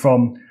 moving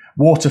from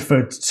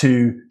Waterford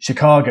to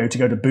Chicago to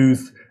go to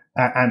Booth.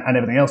 And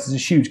everything else, is a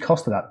huge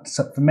cost of that.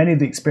 So for many,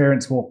 the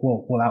experience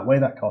will outweigh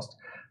that cost.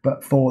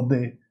 But for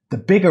the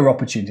bigger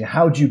opportunity,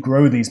 how do you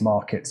grow these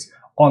markets?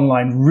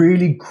 Online,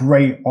 really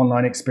great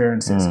online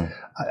experiences.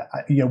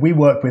 We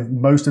work with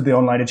most of the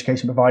online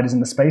education providers in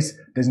the space.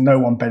 There's no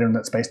one better in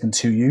that space than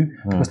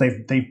 2U, because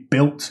they've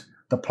built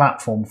the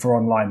platform for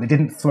online. They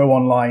didn't throw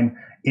online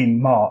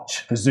in March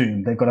for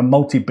Zoom. They've got a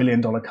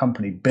multi-billion-dollar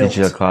company built.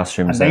 Digital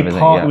classrooms and they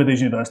partner with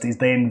these universities.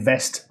 They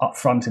invest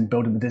upfront in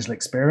building the digital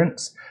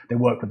experience. They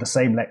work with the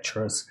same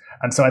lecturers.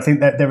 And so I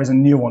think that there is a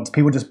nuance.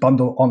 People just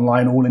bundle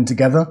online all in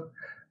together.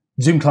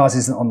 Zoom class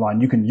isn't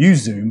online. You can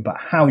use Zoom, but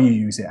how you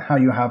use it, how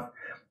you have,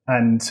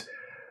 and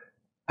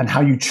how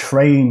you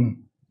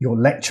train your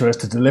lecturers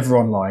to deliver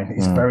online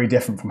is very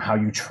different from how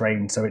you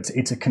train. So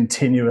it's a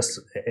continuous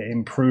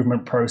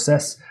improvement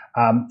process.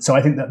 So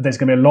I think that there's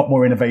going to be a lot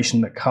more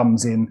innovation that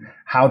comes in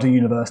how do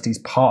universities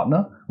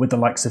partner with the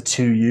likes of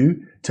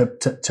 2U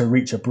to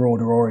reach a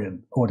broader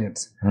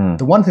audience.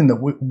 The one thing that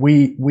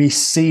we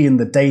see in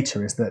the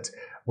data is that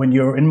when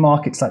you're in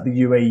markets like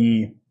the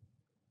UAE,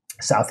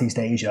 Southeast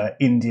Asia,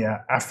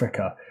 India,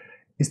 Africa,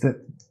 is that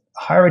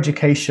higher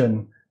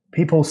education,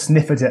 people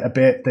sniff at it a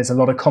bit. There's a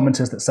lot of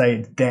commenters that say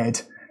it's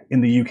dead in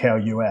the UK or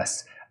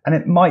US. And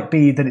it might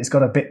be that it's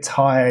got a bit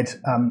tired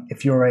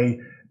if you're a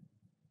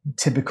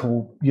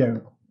typical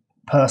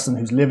person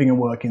who's living and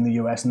working in the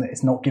US and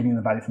it's not giving you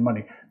the value for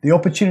money. The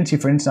opportunity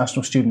for an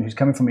international student who's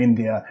coming from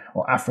India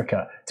or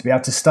Africa to be able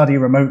to study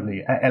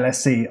remotely at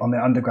LSE on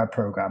their undergrad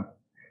program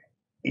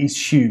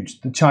is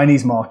huge. The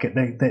Chinese market,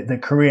 the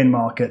Korean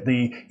market,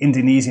 the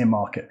Indonesian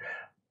market.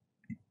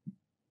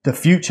 The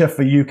future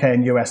for UK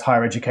and US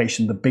higher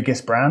education, the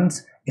biggest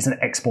brands, is an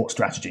export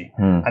strategy,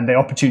 and the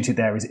opportunity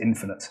there is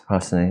infinite.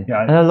 Fascinating.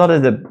 Yeah. And a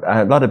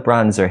lot of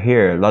brands are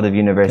here. A lot of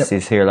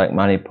universities here, like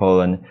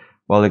Manipul and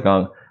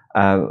Wollongong.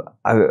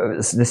 I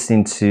was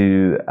listening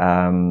to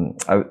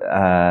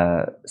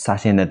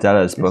Satya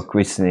Nadella's book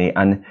recently,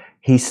 and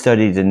he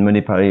studied in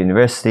Manipal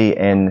University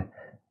in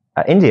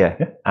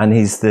India, and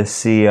he's the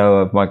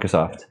CEO of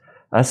Microsoft.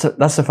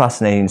 That's a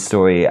fascinating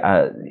story.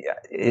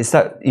 Is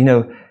that,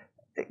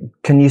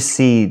 can you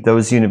see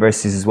those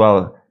universities as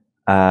well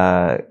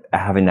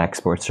having an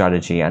export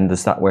strategy, and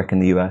does that work in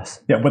the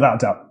US? Yeah, without a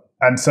doubt.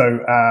 And so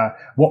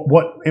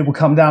what it will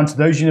come down to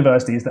those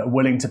universities that are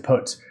willing to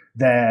put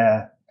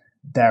their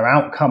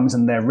outcomes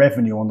and their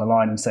revenue on the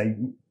line and say,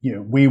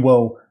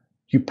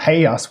 you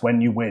pay us when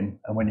you win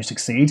and when you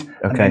succeed,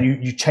 and then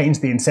you change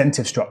the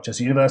incentive structure.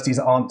 So universities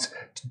aren't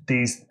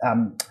these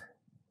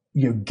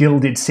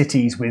gilded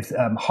cities with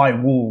high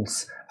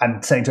walls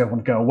and saying to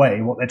everyone to go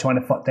away. What they're trying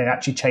to they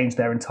actually change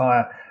their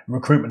entire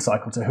recruitment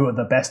cycle to who are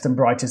the best and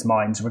brightest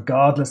minds,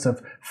 regardless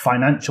of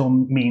financial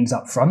means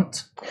up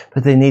front.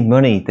 But they need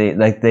money. They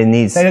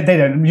need. They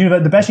don't.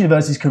 The best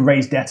universities can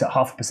raise debt at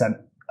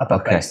 0.5%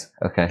 above base.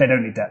 Okay. They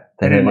don't need debt.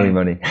 They don't need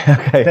money.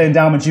 Okay. The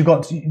endowments you've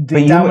got.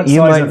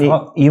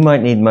 You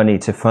might need money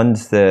to fund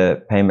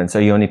the payments,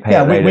 or you only pay.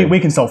 Yeah, we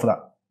can solve for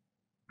that.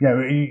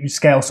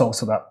 Scale solves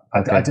for that.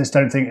 Okay. I just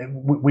don't think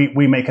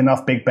we make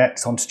enough big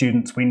bets on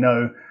students. We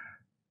know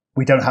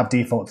we don't have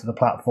default to the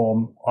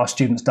platform. Our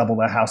students double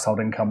their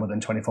household income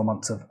within 24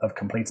 months of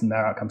completing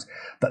their outcomes.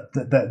 But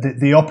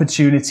the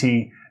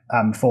opportunity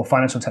for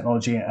financial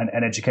technology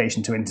and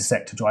education to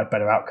intersect to drive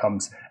better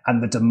outcomes,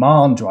 and the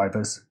demand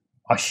drivers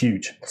are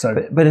huge. So,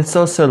 but it's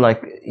also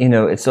like,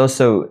 it's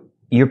also,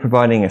 you're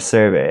providing a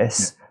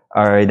service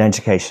or an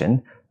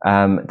education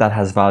that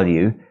has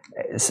value.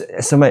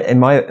 So in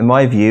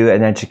my view,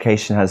 an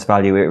education has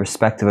value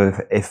irrespective of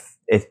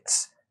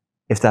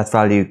if that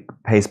value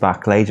pays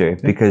back later,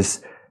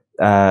 because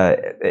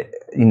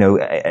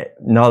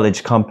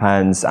knowledge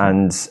compounds,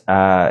 and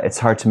it's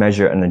hard to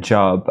measure in a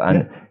job.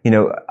 And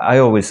I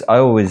always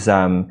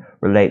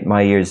relate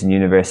my years in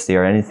university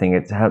or anything.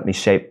 It helped me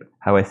shape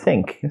how I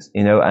think.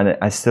 And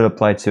I still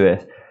apply to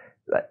it.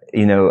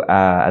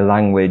 A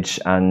language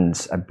and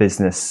a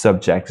business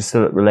subject. It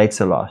still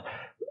relates a lot.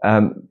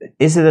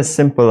 Is it as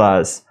simple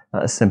as,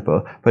 not as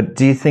simple, but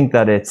do you think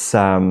that it's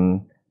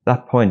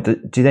that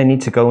point, do they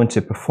need to go into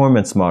a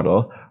performance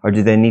model, or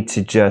do they need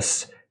to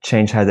just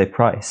change how they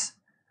price?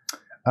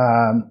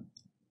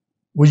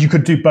 Well, you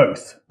could do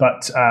both,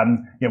 but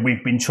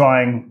we've been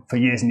trying for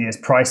years and years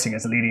pricing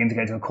as a leading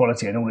indicator of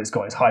quality, and all it's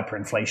got is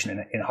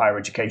hyperinflation in higher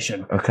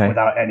education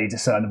without any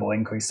discernible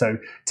increase. So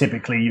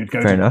typically, you'd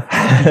go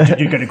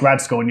to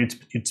grad school and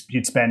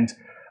you'd spend.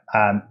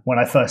 When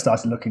I first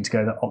started looking to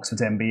go to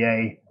Oxford's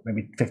MBA,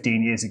 maybe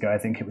 15 years ago, I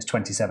think it was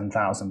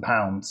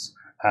 £27,000.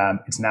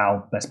 It's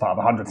now best part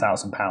of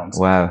 £100,000.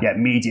 Wow. Yet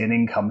median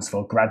incomes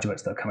for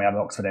graduates that are coming out of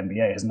Oxford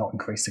MBA has not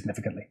increased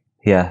significantly.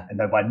 Yeah. And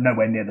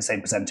nowhere near the same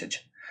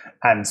percentage.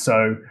 And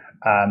so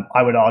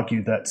I would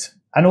argue that,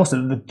 and also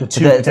the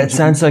two... That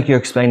sounds like you're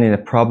explaining a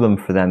problem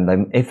for them.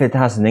 Like, if it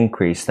hasn't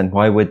increased, then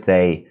why would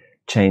they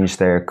change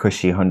their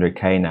cushy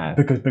 100k now?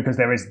 Because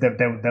there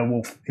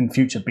will in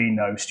future be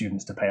no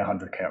students to pay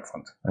 100k up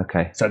front.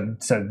 Okay. So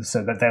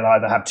that they'll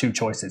either have two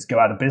choices: go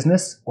out of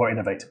business or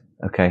innovate.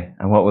 Okay.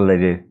 And what will they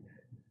do?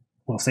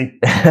 We'll see.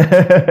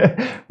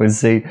 We'll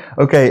see.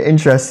 Okay,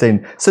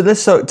 interesting. So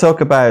let's talk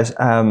about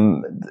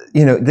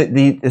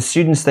the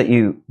students that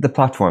the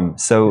platform.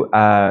 So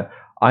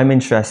I'm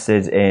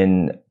interested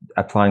in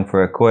applying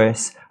for a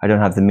course. I don't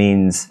have the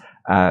means.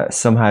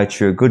 Somehow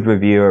through a good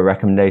review or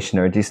recommendation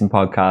or a decent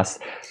podcast,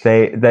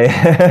 they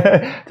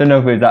don't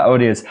know who that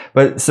audience,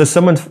 but so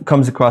someone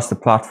comes across the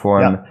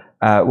platform.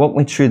 Walk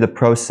me through the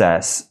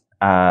process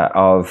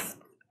of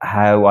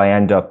how I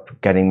end up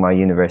getting my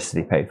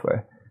university paid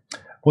for.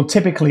 Well,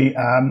 typically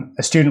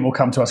a student will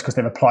come to us because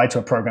they've applied to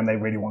a program they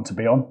really want to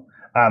be on.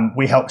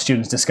 We help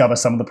students discover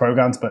some of the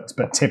programs,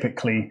 but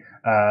typically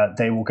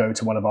they will go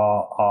to one of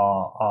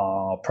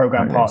our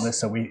program partners.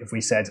 So if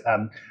we said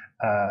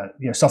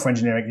software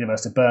engineering at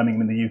University of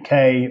Birmingham in the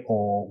UK,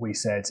 or we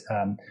said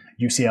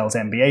UCL's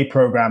MBA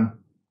program,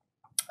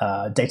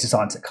 data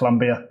science at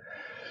Columbia,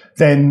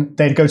 then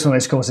they'd go to one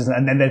of those courses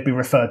and then they'd be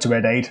referred to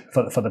EdAid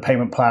for the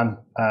payment plan.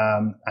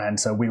 And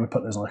so we would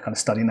put those on a kind of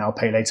study now,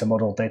 pay later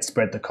model. They'd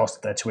spread the cost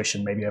of their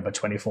tuition maybe over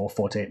 24,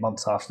 48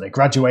 months after they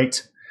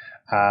graduate.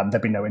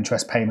 There'd be no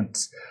interest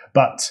payments,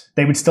 but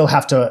they would still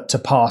have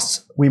to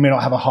pass. We may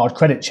not have a hard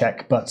credit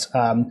check, but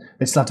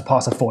they'd still have to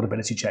pass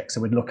affordability check.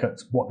 So we'd look at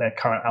what their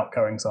current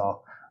outgoings are,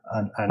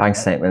 and bank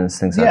statements,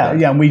 things like that.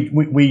 Yeah, and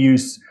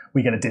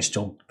we get a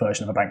digital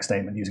version of a bank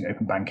statement using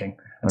open banking,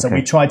 and so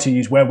we try to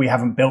use, where we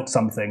haven't built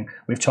something,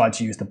 we've tried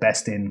to use the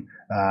best in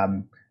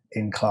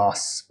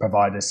class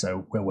providers.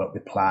 So we'll work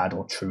with Plaid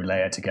or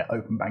TrueLayer to get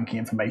open banking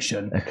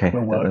information.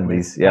 We'll work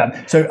with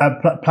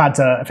Plaid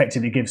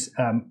effectively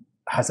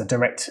has a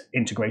direct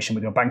integration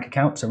with your bank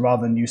account. So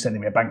rather than you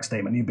sending me a bank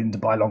statement, you've been in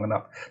Dubai long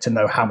enough to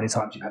know how many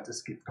times you've had to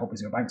skip copies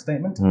of your bank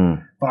statement.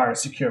 Via a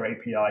secure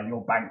API,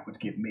 your bank would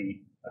give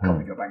me a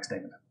copy of your bank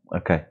statement.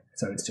 Okay.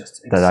 So it's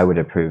that I would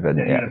approve it.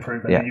 You'd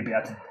approve it, and you'd be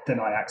able to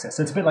deny access.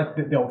 So it's a bit like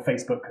the old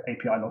Facebook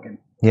API login.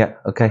 Yeah.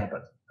 Okay.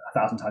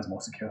 1,000 times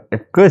more secure.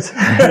 Good.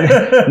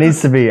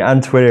 Needs to be,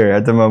 and Twitter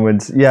at the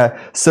moment. Yeah.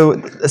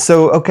 So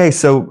okay.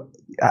 So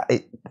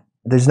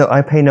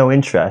I pay no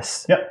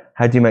interest. Yep.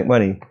 How do you make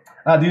money?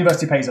 The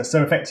university pays us.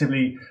 So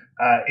effectively,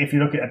 if you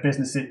look at a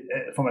business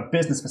from a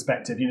business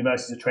perspective,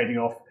 universities are trading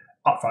off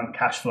upfront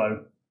cash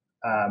flow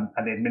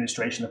and the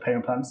administration of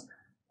payment plans.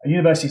 A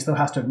university still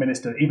has to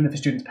administer, even if the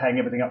student's paying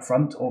everything up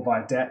front or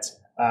via debt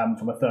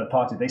from a third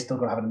party, they still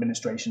got to have an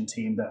administration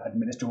team that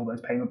administer all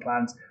those payment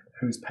plans.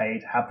 Who's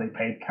paid? Have they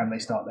paid? Can they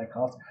start their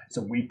class?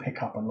 So we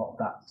pick up a lot of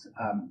that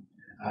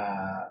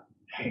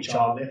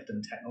HR lift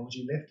and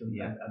technology lift and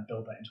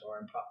build that into our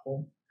own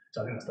platform.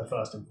 So I think that's the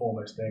first and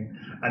foremost thing.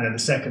 And then the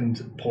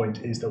second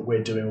point is that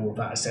we're doing all of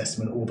that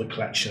assessment, all the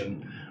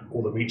collection,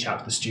 all the reach out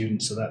to the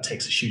students. So that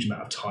takes a huge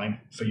amount of time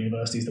for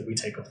universities that we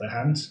take off their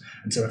hands.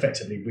 And so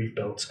effectively we've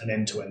built an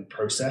end-to-end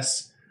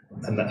process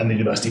and the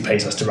university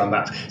pays us to run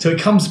that. So it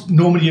comes,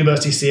 normally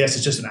university CS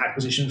is just an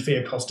acquisition fee,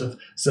 a cost of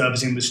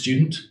servicing the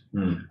student,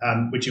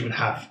 which it would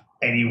have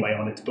anyway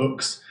on its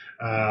books.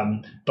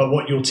 But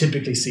what you'll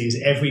typically see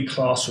is every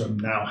classroom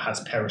now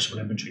has perishable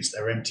inventories.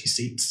 There are empty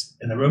seats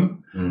in the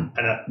room, and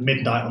at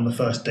midnight on the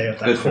first day of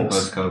that course,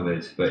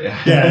 post-COVID, but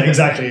yeah,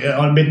 exactly.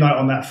 On midnight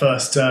on that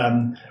first day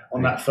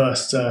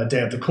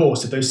of the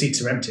course, if those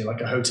seats are empty,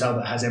 like a hotel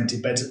that has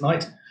empty beds at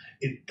night,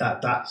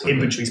 that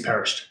inventory's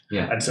perished.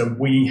 Yeah. And so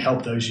we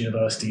help those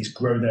universities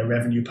grow their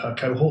revenue per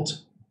cohort,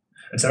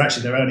 and so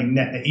actually they're earning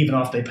net even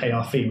after they pay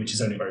our fee, which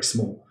is only very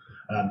small.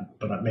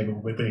 But maybe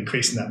we've been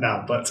increasing that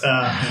now. But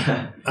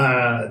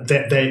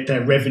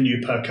their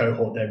revenue per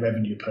cohort, their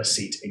revenue per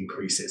seat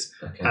increases.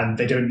 Okay. And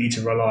they don't need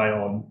to rely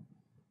on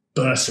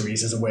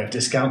bursaries as a way of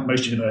discount.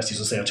 Most universities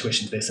will say, "Oh,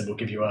 tuition's this, and we'll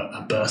give you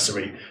a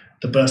bursary."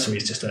 The bursary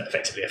is just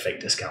effectively a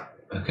fake discount.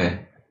 Okay,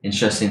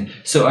 interesting.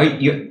 So are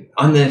you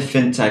on the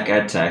fintech,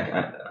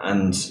 edtech,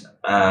 and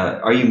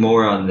are you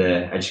more on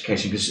the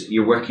education because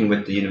you're working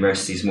with the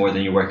universities more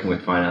than you're working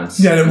with finance?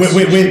 Yeah,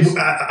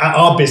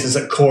 our business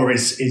at core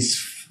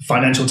is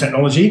financial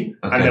technology,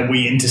 and then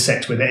we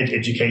intersect with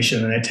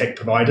education and edtech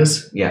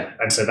providers. Yeah,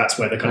 and so that's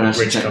where the kind of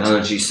bridge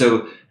technology comes.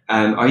 So,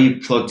 are you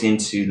plugged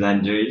into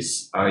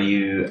lenders? Are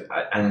you,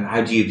 and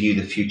how do you view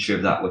the future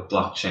of that with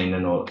blockchain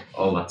and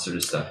all that sort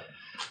of stuff?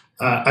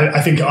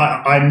 I think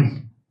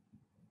I'm.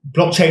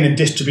 Blockchain and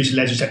distributed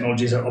ledger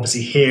technologies are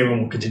obviously here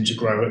and will continue to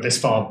grow. There's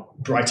far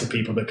brighter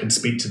people that can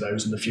speak to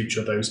those in the future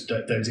of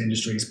those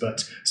industries,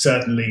 but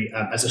certainly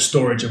as a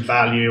storage of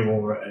value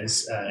or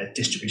as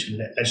distributed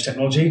ledger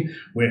technology,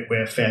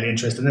 we're fairly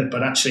interested in it.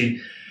 But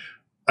actually,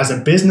 as a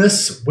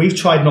business, we've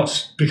tried not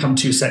to become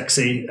too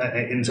sexy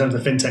in terms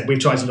of fintech. We've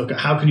tried to look at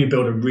how can you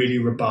build a really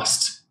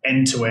robust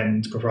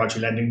end-to-end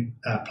proprietary lending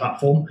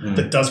platform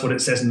that does what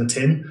it says in the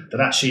tin, that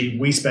actually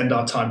we spend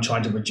our time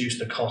trying to reduce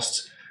the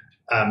cost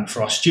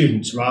for our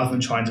students rather than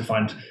trying to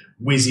find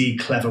whizzy,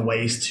 clever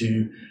ways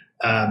to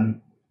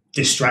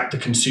distract the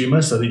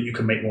consumer so that you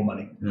can make more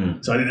money.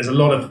 So I think there's a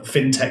lot of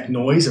fintech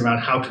noise around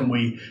how can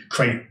we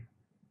create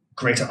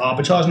greater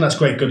arbitrage, and that's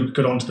great,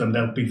 good on to them.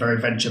 They'll be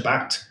very venture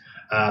backed.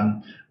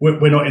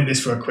 We're not in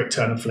this for a quick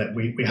turn and flip.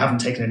 We haven't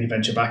taken any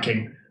venture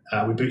backing.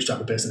 We bootstrap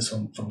the business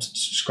from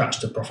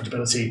scratch to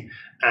profitability,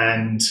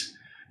 and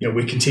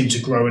we continue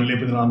to grow and live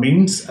within our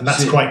means, and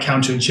that's quite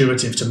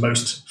counterintuitive to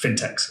most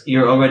fintechs.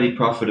 You're already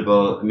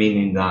profitable,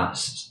 meaning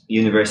that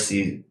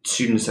university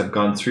students have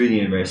gone through the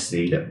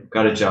university,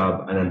 got a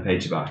job, and then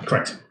paid you back.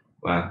 Correct.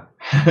 Wow.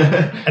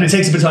 And it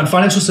takes a bit of time.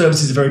 Financial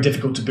services are very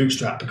difficult to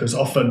bootstrap because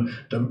often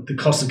the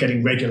cost of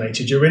getting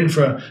regulated, you're in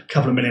for a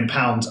couple of £1 million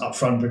up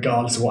front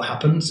regardless of what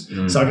happens.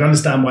 So I can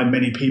understand why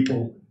many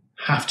people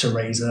have to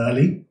raise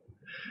early.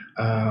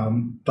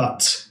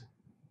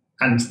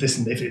 And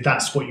listen, if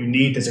that's what you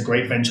need, there's a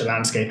great venture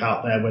landscape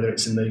out there, whether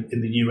it's in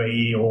the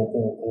UAE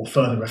or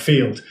further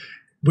afield.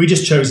 We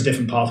just chose a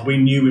different path. We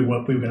knew we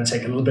were going to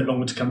take a little bit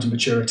longer to come to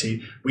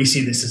maturity. We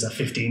see this as a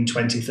 15,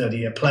 20,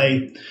 30-year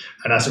play.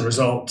 And as a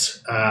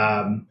result,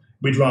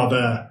 we'd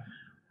rather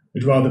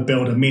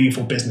build a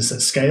meaningful business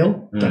at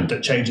scale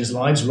that changes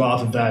lives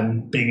rather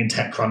than being in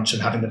TechCrunch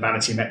and having the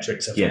vanity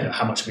metrics of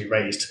how much we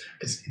raised.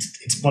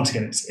 It's once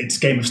again, it's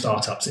game of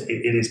startups. It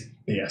is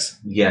BS.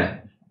 Yeah.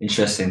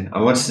 Interesting.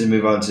 I wanted to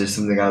move on to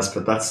something else,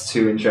 but that's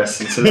too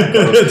interesting to let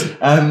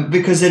go.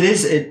 Because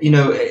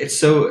it's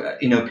so,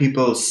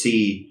 people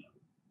see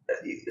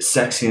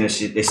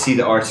sexiness, they see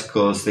the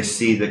articles, they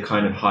see the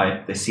kind of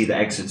hype, they see the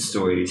exit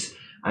stories.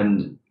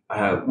 And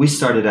we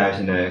started out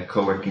in a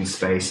co-working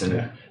space,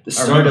 and the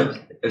startup,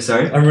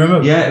 I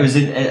remember. Yeah, it was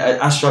in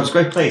Astrob's a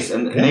great place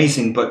and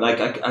amazing, but like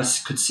I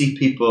could see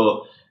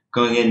people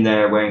going in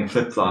there wearing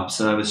flip-flops,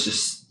 and I was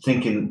just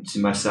thinking to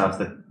myself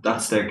that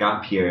that's their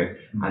gap year,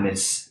 and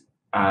it's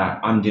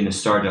I'm doing a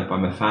startup,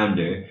 I'm a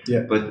founder,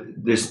 but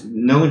there's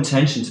no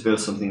intention to build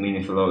something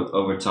meaningful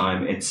over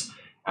time. It's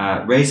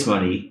raise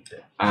money,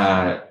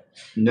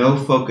 no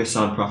focus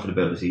on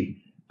profitability,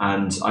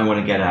 and I want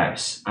to get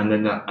out, and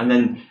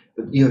then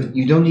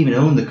you don't even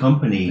own the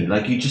company,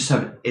 like you just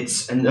have,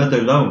 it's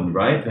another loan,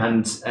 right?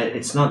 And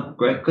it's not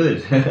great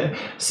good.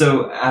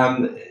 So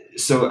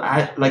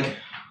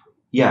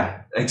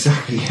Yeah,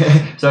 exactly.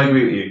 So I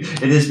agree with you.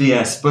 It is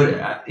BS,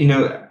 but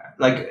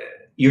like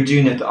you're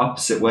doing it the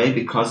opposite way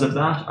because of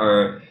that,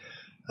 or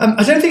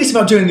I don't think it's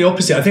about doing the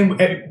opposite. I think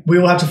we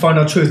all have to find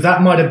our truth.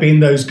 That might have been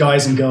those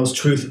guys and girls'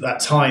 truth at that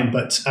time,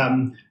 but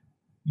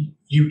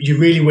you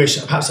really wish,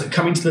 perhaps,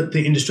 coming to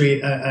the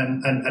industry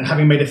and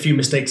having made a few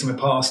mistakes in the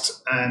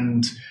past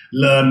and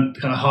learn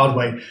the kind of hard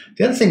way.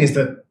 The other thing is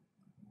that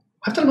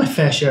I've done my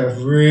fair share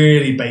of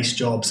really base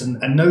jobs,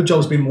 and no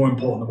job's been more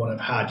important than what I've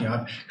had.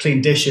 I've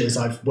cleaned dishes,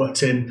 I've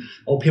worked in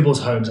old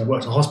people's homes, I've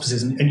worked in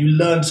hospices, and you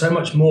learn so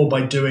much more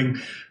by doing.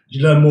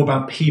 You learn more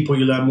about people,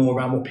 you learn more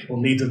around what people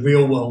need, the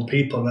real world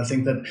people. And I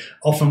think that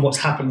often what's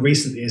happened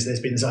recently is there's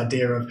been this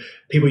idea of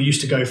people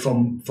used to go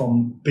from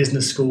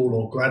business school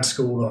or grad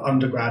school or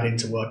undergrad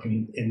into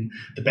working in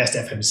the best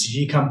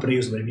FMCG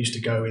companies, or they used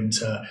to go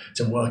into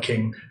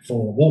working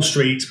for Wall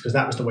Street because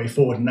that was the way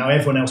forward. And now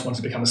everyone else wants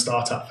to become a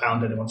startup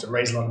founder, they want to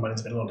raise a lot of money,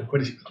 to get a lot of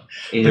liquidity.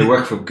 Either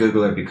work for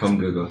Google or become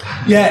Google.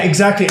 Yeah,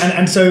 exactly.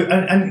 And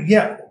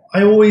yeah,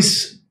 I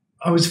always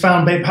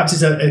found perhaps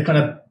it's a kind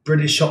of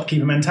British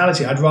shopkeeper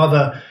mentality. I'd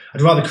rather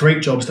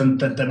create jobs than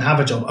have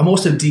a job. I'm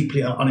also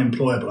deeply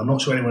unemployable. I'm not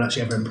sure anyone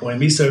actually ever employed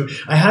me, so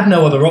I had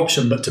no other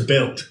option but to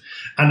build.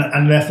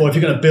 And therefore, if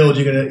you're going to build,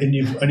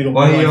 you've only got.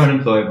 Why are you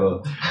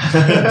unemployable?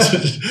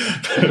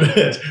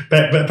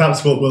 but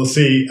perhaps we'll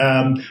see.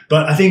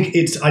 But I think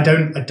I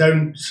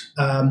don't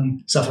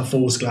suffer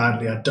fools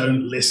gladly. I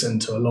don't listen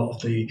to a lot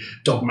of the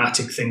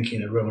dogmatic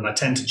thinking in a room, and I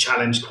tend to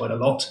challenge quite a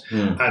lot.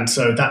 And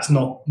so that's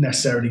not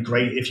necessarily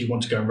great if you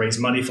want to go and raise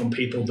money from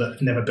people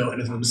that never built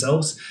anything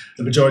themselves.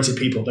 The majority of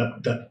people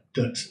that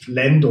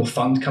lend or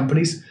fund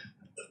companies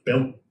have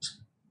built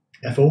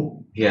F4.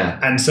 Yeah.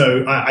 And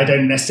so I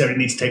don't necessarily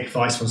need to take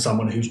advice from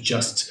someone who's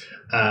just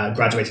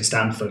graduated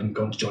Stanford and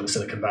gone to join the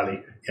Silicon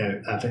Valley.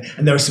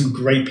 And there are some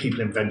great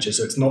people in venture,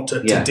 so it's not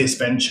to diss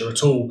venture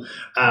at all.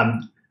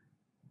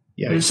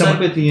 It's like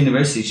with the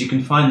universities, you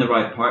can find the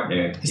right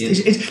partner.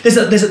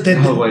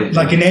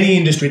 Like in any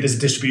industry, there's a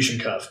distribution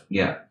curve.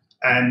 Yeah.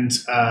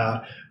 There's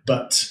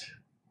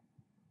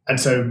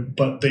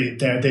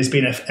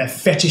been a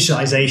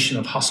fetishization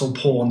of hustle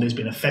porn. There's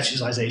been a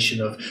fetishization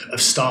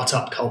of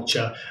startup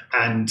culture,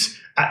 and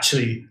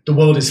actually, the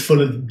world is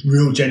full of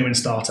real, genuine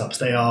startups.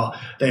 They are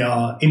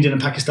Indian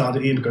and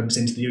Pakistani immigrants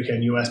into the UK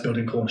and US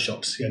building corner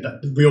shops.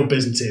 Real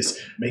businesses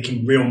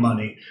making real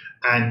money,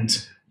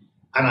 and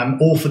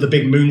I'm all for the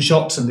big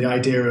moonshots and the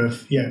idea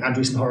of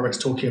Andreessen Horowitz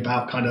talking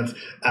about kind of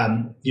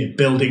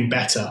building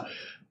better.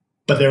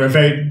 But there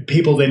are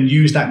people then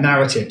use that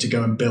narrative to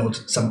go and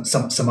build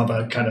some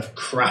other kind of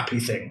crappy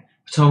thing.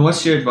 Tom,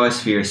 what's your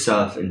advice for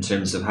yourself in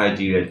terms of how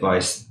do you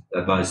advise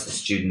the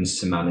students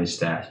to manage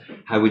that?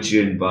 How would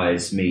you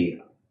advise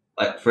me?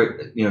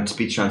 To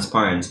be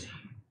transparent,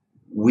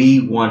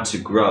 we want to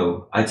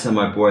grow. I tell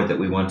my board that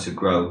we want to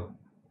grow,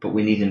 but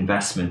we need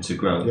investment to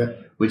grow. Yeah.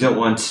 We don't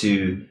want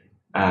to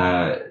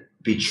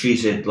be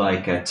treated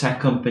like a tech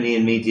company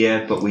in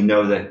media, but we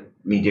know that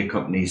media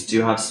companies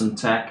do have some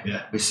tech.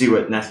 Yeah. We see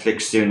what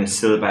Netflix is doing. It's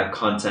still about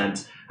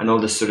content and all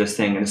this sort of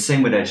thing. And the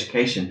same with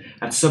education.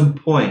 At some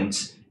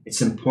point,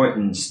 it's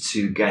important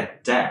to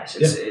get debt.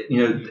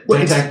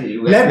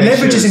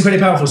 Leverage is incredibly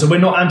powerful. So we're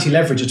not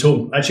anti-leverage at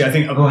all. Actually, I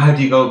think. How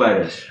do you go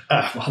about it?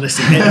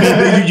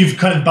 Listen, you've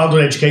kind of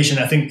bundled education.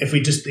 I think if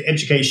we just the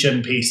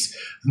education piece,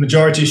 the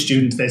majority of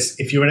students,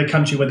 if you're in a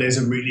country where there's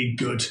a really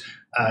good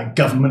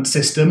government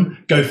system,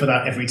 go for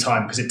that every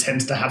time, because it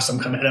tends to have some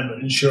kind of element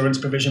of insurance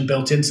provision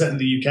built in.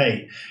 Certainly in the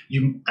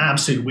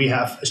UK, we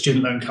have a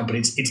student loan company.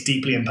 It's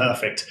deeply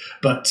imperfect,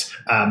 but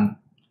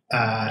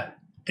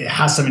it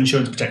has some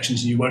insurance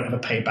protections, and you won't ever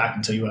pay back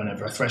until you earn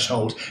over a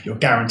threshold. You're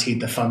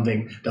guaranteed the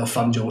funding. They'll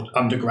fund your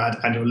undergrad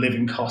and your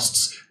living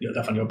costs.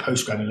 They'll fund your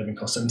postgrad and living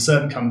costs. And in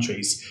certain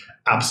countries,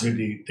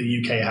 absolutely, the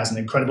UK has an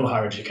incredible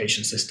higher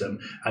education system,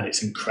 and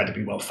it's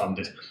incredibly well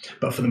funded.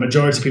 But for the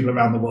majority of people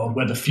around the world,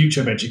 where the future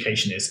of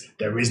education is,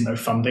 there is no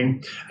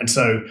funding. And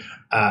so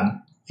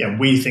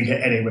we think at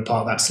EdAid we're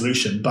part of that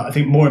solution. But I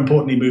think more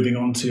importantly, moving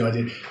on to the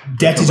idea,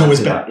 debt is always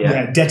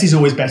better. Debt is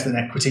always better than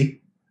equity,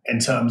 in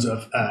terms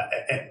of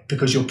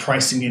because you're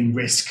pricing in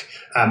risk.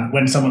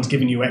 When someone's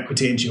giving you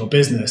equity into your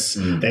business,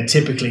 they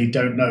typically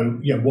don't know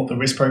what the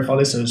risk profile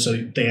is, so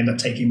they end up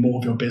taking more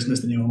of your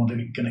business than you're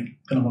going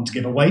to want to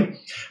give away,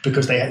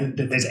 because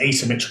there's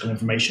asymmetrical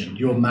information.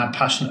 You're mad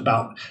passionate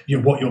about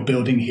what you're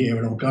building here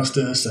in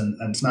Augustus and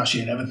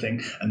Smashi and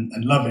everything and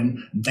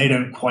Lovin. They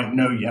don't quite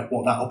know yet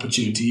what that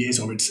opportunity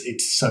is, or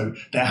it's so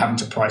they're having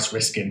to price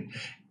risk in.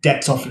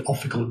 Debt's often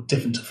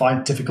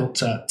difficult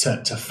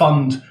to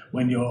fund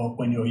when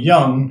you're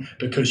young,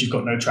 because you've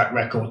got no track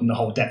record, and the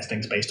whole debt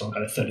thing's based on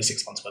kind of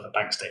 36 months worth of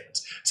bank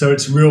statements. So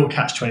it's real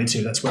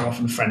catch-22. That's where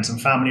often friends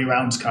and family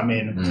rounds come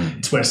in.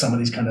 It's where some of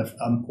these kind of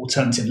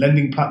alternative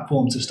lending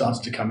platforms have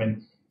started to come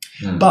in.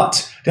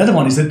 But the other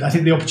one is that I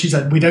think the opportunity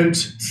that we don't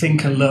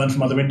think and learn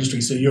from other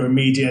industries. So you're in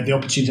media, the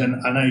opportunity,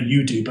 and I know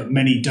you do, but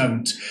many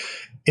don't,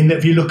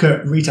 if you look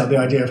at retail, the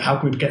idea of how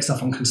can we get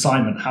stuff on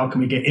consignment, how can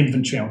we get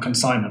inventory on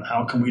consignment,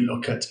 how can we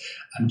look at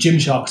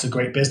Gymshark's a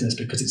great business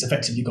because it's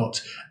effectively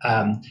got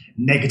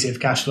negative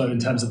cash flow in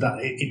terms of that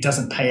it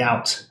doesn't pay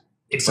out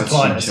its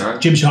suppliers.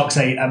 Gymshark's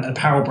an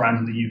apparel brand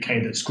in the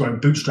UK that's grown,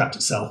 bootstrapped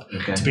itself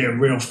to be a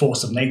real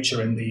force of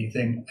nature in the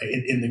thing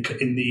in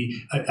the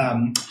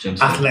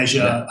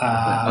athleisure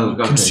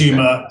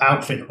consumer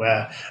outfit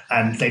wear,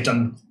 and they've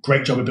done a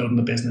great job of building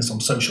the business on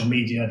social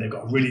media. They've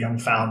got a really young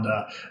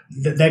founder.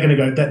 They're going to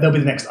go. They'll be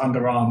the next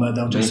Under Armour.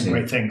 They'll do some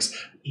great things.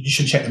 You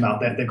should check them out.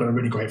 They've got a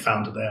really great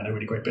founder there and a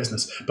really great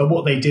business. But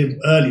what they did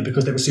early,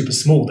 because they were super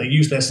small, they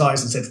used their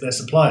size and said to their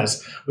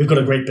suppliers, we've got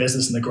a great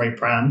business and a great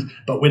brand,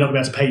 but we're not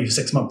going to be able to pay you for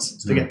 6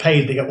 months. So they get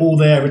paid, they get all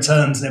their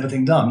returns and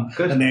everything done,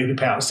 and they're going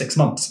to pay out 6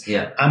 months.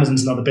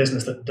 Amazon's another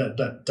business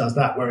that does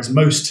that, whereas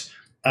most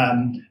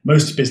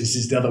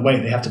businesses the other way.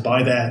 They have to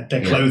buy their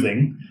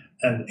clothing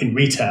in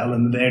retail,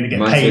 and they only get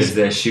paid. Reminds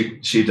me of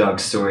the shoe dog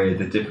story,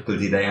 the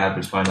difficulty they had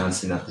with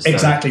financing at the start.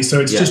 Exactly.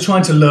 So it's just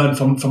trying to learn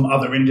from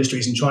other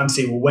industries and try and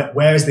see, well,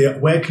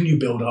 where can you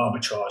build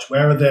arbitrage?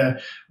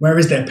 Where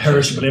is there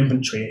perishable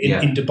inventory?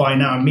 In Dubai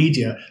now in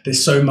media,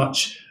 there's so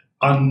much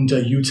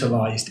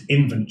underutilized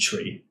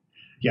inventory.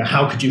 Yeah,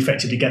 how could you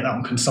effectively get that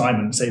on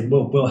consignment and say,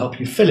 we'll help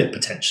you fill it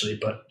potentially,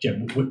 but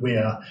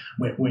we're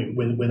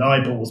with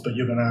eyeballs, but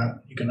you're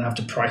gonna have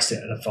to price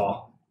it at a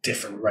far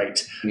different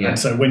rate. And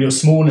so when you're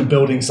small and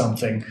building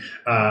something,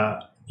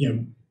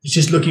 it's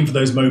just looking for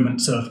those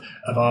moments of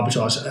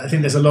arbitrage. I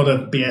think there's a lot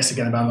of BS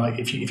again about like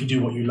if you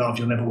do what you love,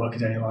 you'll never work a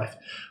day in your life.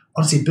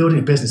 Honestly, building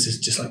a business is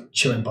just like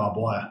chewing barbed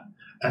wire.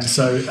 And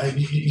so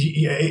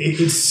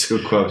it's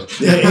good quote.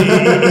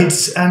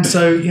 And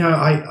so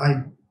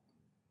I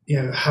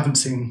haven't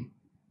seen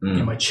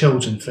my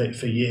children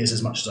for years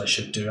as much as I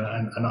should do,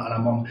 and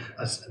I'm on,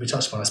 as we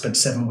touched upon, I spent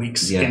 7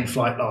 weeks in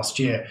flight last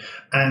year,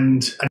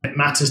 and it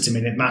matters to me,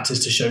 and it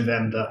matters to show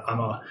them that I'm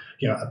a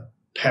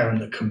parent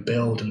that can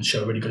build and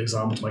show a really good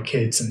example to my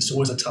kids. And it's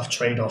always a tough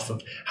trade-off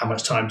of how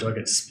much time do I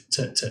get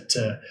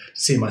to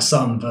see my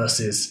son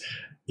versus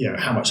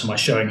how much am I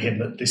showing him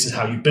that this is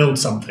how you build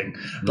something.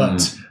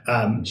 But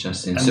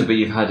interesting. But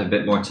you've had a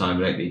bit more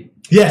time lately.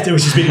 Yeah,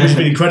 which has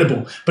been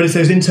incredible. But it's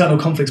those internal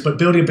conflicts. But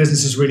building a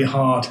business is really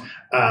hard,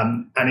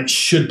 and it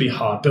should be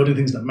hard. Building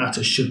things that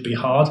matter should be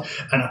hard.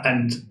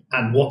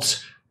 And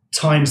what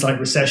times like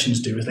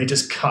recessions do is they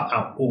just cut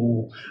out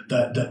all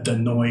the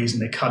noise,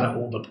 and they cut out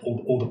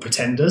all the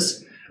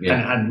pretenders,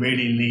 and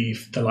really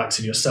leave the likes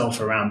of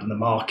yourself around in the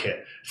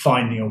market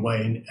finding a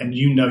way. And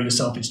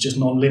yourself, it's just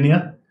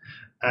non-linear.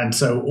 And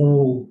so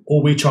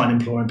all we try and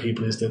implore in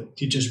people is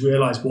that you just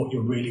realize what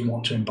you really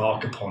want to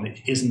embark upon. It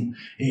isn't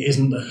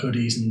the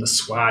hoodies and the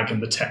swag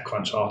and the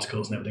TechCrunch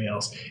articles and everything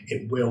else.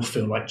 It will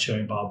feel like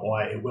chewing barbed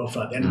wire. It will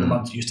feel like at the end of the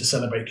month you used to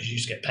celebrate because you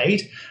used to get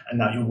paid, and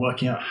now you're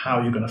working out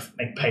how you're going to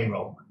make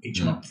payroll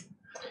each month.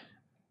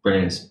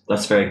 Brilliant.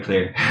 That's very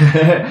clear.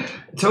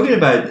 Talking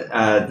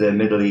about the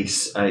Middle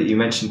East, you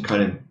mentioned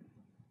kind of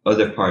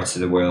other parts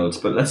of the world,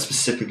 but let's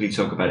specifically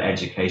talk about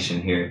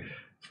education here.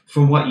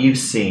 From what you've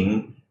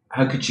seen,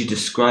 how could you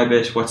describe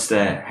it? What's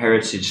the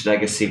heritage,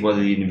 legacy? What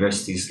are the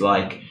universities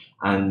like?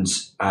 And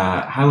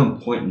how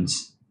important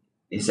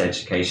is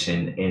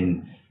education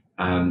in,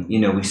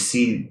 we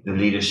see the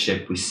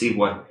leadership, we see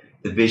what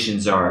the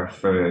visions are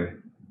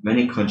for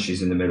many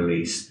countries in the Middle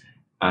East.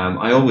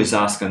 I always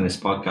ask on this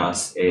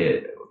podcast,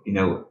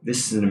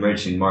 this is an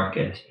emerging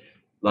market.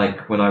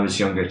 Like when I was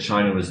younger,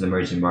 China was an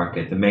emerging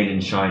market. The made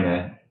in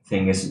China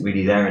thing isn't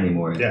really there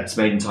anymore. It's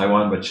made in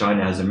Taiwan, but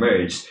China has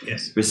emerged.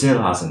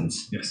 Brazil hasn't.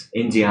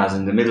 India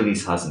hasn't. The Middle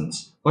East hasn't.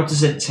 What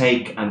does it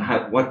take, and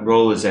what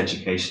role is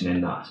education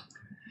in that?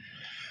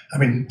 I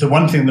mean, the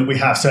one thing that we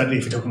have, certainly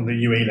if we're talking the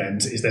UAE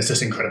lens, is there's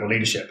just incredible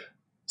leadership.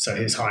 So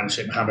His Highness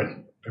Sheikh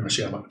Mohammed bin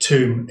Rashid Al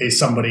Maktoum is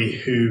somebody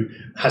who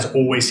has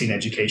always seen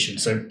education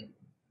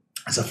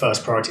as a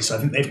first priority. So I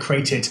think they've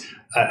created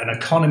an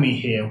economy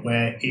here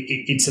where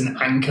it's an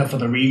anchor for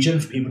the region,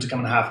 for people to come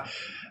and have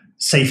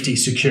safety,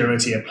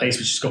 security, a place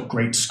which has got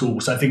great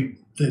schools. So I think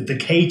the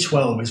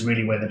K-12 is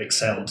really where they've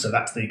excelled. So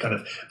that's the kind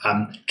of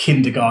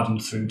kindergarten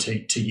through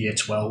to year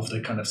 12,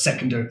 the kind of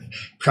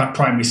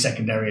primary,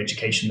 secondary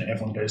education that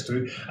everyone goes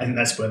through. I think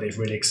that's where they've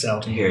really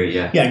excelled.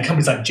 And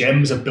companies like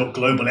GEMS have built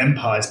global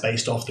empires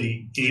based off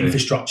the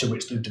infrastructure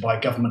which the Dubai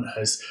government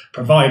has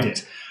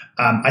provided.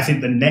 I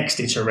think the next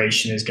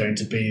iteration is going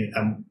to be,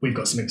 and we've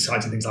got some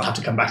exciting things I'll have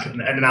to come back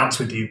and announce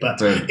with you,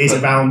 but is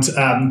around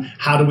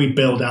how do we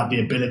build out the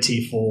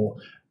ability for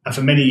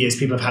many years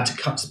people have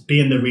had to be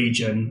in the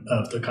region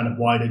of the kind of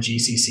wider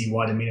GCC,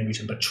 wider MENA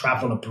region, but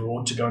travel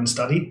abroad to go and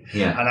study.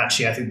 And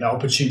actually I think the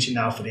opportunity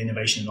now for the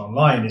innovation in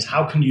online is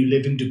how can you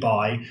live in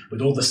Dubai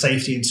with all the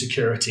safety and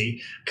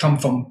security, come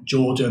from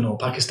Jordan or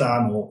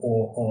Pakistan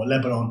or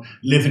Lebanon,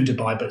 live in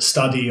Dubai, but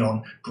study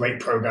on great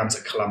programs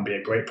at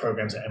Columbia, great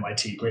programs at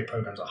MIT, great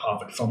programs at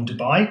Harvard from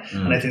Dubai.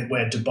 And I think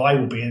where Dubai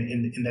will be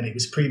in that it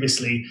was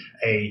previously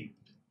a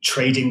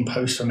trading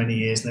post for many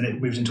years, and then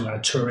it moved into a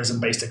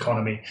tourism-based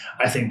economy.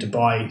 I think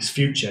Dubai's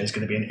future is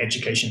going to be an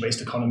education-based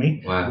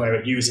economy where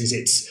it uses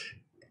its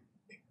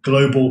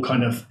global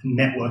kind of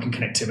network and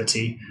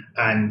connectivity,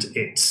 and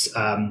it's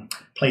a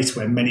place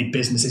where many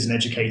businesses and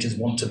educators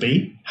want to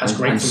be. Has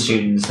great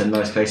students and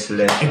nice place to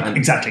live.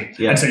 Exactly.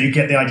 Yeah. And so you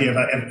get the idea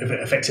of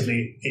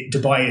effectively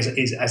Dubai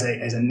is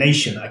as a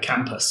nation, a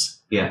campus.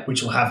 Yeah.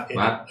 Which will have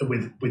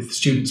with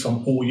students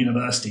from all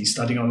universities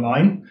studying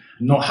online,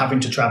 not having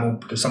to travel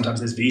because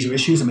sometimes there's visa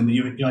issues. I mean, the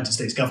United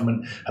States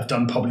government have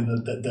done probably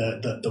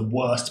the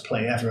worst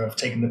play ever of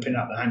taking the pin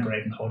out of the hand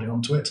grenade and holding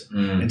on to it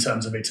in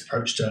terms of its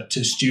approach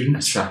to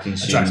students, attracting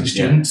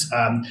students.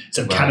 Yeah.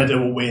 So Canada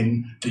will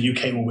win, the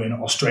UK will win,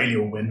 Australia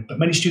will win, but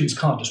many students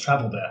can't just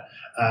travel there.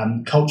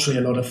 Culturally,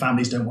 a lot of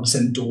families don't want to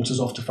send daughters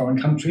off to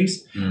foreign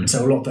countries. And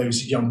so a lot of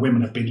those young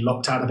women have been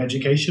locked out of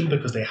education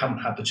because they haven't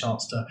had the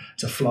chance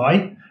to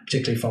fly,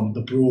 particularly from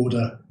the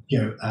broader,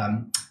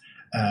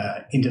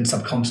 Indian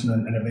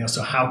subcontinent and everything else.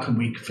 So how can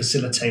we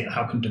facilitate,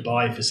 how can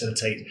Dubai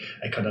facilitate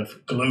a kind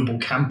of global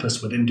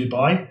campus within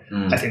Dubai?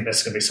 I think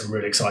there's going to be some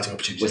really exciting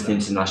opportunities. With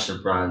international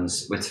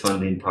brands, with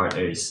funding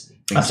partners,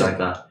 things like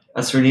that.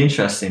 That's really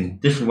interesting.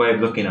 Different way of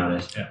looking at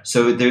it. Yeah.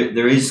 So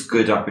there is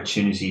good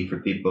opportunity for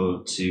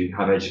people to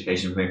have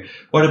education from here.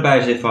 What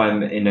about if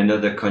I'm in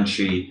another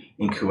country,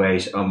 in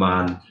Kuwait,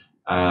 Oman,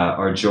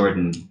 or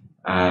Jordan?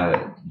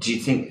 Do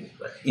you think,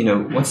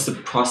 what's the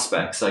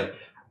prospects? Like,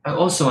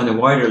 also on a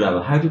wider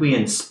level, how do we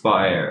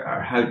inspire,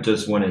 or how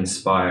does one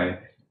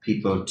inspire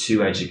people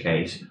to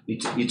educate?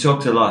 You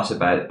talked a lot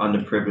about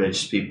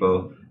underprivileged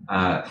people.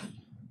 Our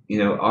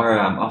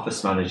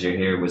office manager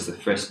here was the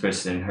first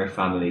person in her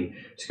family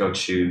to go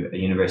through a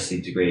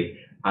university degree,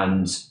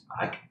 and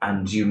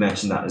you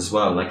mentioned that as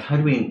well. Like, how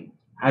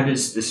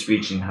does this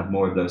region have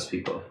more of those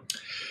people?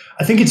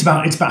 I think it's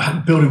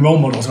about building role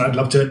models, and I'd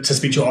love to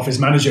speak to your office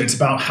manager. It's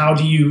about how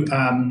do you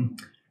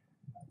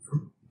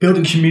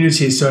building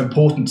community is so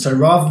important. So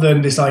rather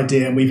than this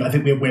idea, and I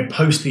think we're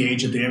post the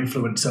age of the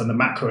influencer and the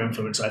macro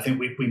influencer. I think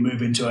we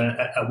move into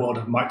a world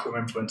of micro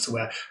influencer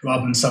where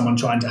rather than someone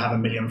trying to have 1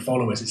 million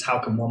followers, it's how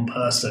can one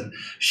person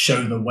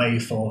show the way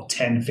for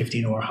 10,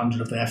 15 or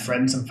 100 of their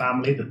friends and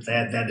family that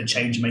they're the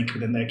change maker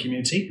within their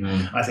community.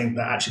 I think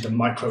that actually the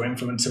micro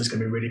influencer is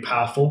going to be really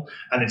powerful,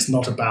 and it's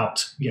not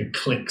about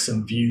clicks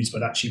and views,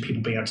 but actually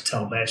people being able to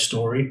tell their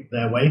story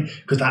their way,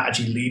 because that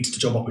actually leads to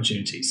job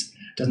opportunities.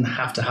 Doesn't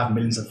have to have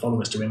millions of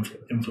followers to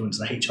influence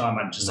the HR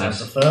manager. So I was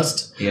the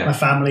first. Yeah. My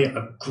family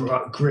have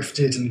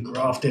grifted and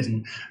grafted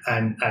and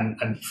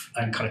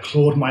kind of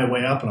clawed my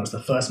way up. And I was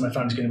the first in my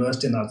family to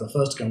university, and I was the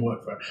first to go and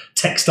work for a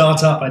tech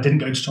startup. I didn't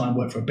go to try and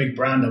work for a big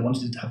brand. I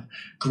wanted to have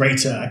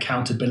greater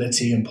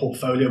accountability and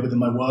portfolio within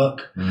my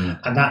work,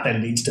 and that then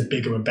leads to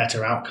bigger and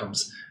better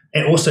outcomes.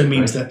 It also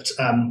means that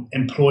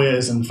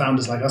employers and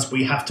founders like us,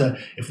 we have to,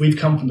 if we've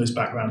come from those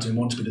backgrounds and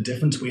want to be the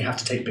difference, we have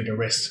to take bigger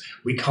risks.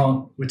 We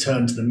can't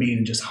return to the mean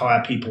and just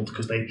hire people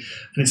and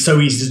it's so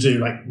easy to do.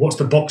 Like, what's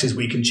the boxes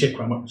we can check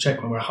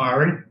when we're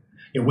hiring?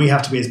 We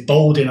have to be as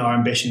bold in our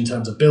ambition in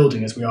terms of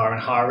building as we are in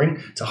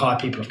hiring, to hire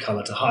people of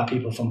color, to hire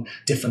people from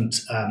different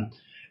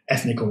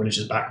ethnic or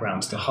religious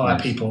backgrounds, to hire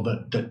people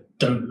that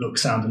don't look,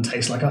 sound and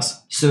taste like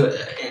us. So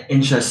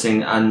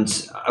interesting,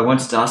 and I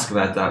wanted to ask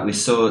about that. We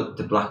saw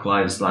the Black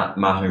Lives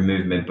Matter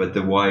movement, but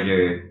the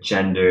wider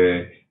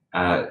gender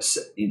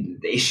the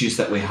issues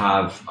that we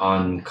have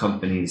on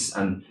companies.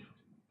 And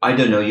I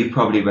don't know, you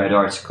probably read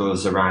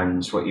articles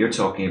around what you're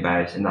talking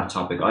about in that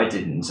topic. I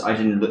didn't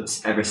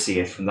ever see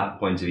it from that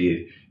point of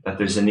view, that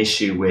there's an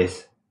issue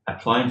with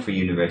applying for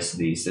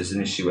universities, there's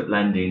an issue with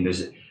lending,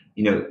 there's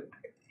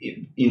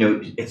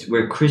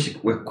we're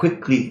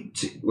quick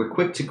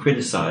to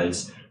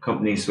criticize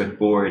companies with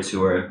boards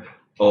who are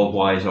all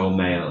white, all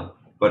male,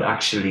 but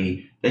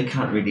actually they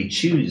can't really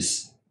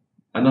choose.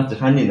 I'm not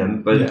defending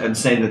them, but I'm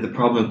saying that the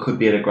problem could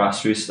be at a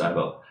grassroots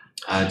level.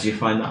 Do you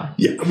find that?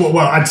 Yeah, well,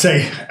 I'd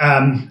say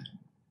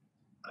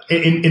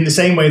in the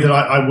same way that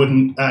I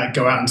wouldn't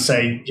go out and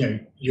say,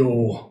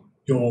 you're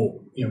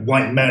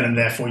white male and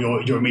therefore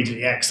you're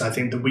immediately X. I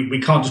think that we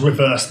can't just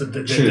reverse the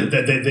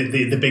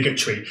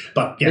bigotry.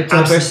 But yeah,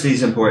 diversity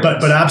is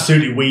important. But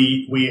absolutely,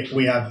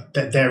 we have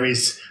that. There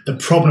is, the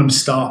problem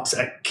starts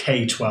at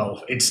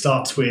K-12. It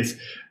starts with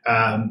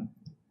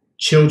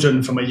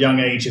children from a young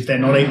age. If they're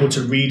not able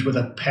to read with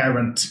a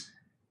parent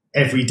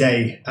every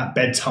day at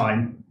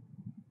bedtime,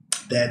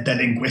 their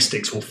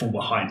linguistics will fall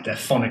behind. Their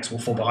phonics will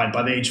fall behind.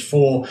 By the age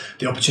 4,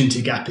 the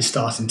opportunity gap is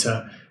starting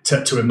to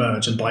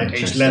emerge, and by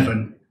age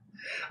 11.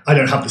 I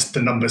don't have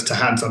the numbers to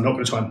hand, so I'm not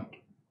going to try and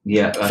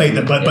fake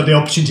them. But the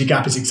opportunity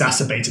gap is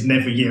exacerbated, and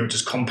every year it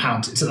just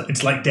compounds.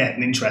 It's like debt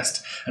and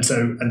interest,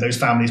 and those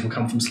families will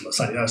come from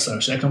slightly lower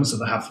social economics, so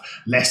they have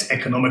less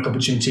economic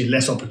opportunity,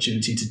 less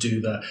opportunity to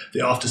do the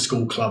after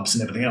school clubs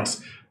and everything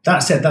else.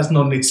 That said, that's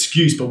not an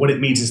excuse, but what it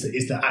means is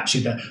that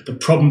actually the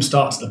problem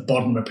starts at the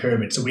bottom of the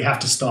pyramid. So we have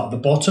to start at the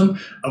bottom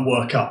and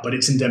work up. But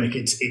it's endemic.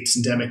 It's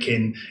endemic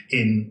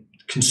in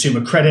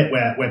consumer credit,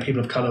 where people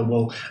of color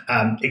will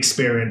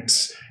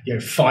experience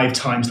 5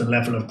 times the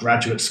level of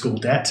graduate school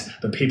debt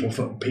than people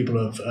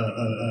of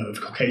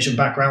Caucasian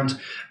background.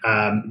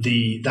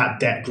 That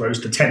debt grows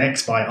to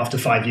 10x after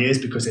 5 years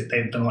because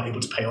they're not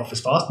able to pay off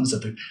as fast, and so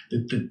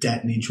the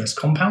debt and the interest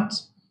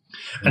compounds.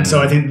 And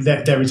so I think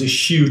that there is a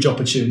huge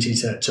opportunity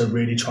to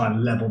really try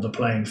and level the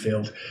playing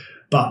field.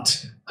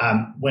 But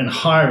when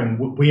hiring,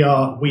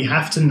 we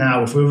have to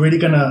now, if we're really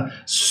going to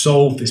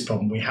solve this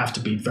problem, we have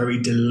to be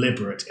very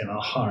deliberate in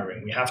our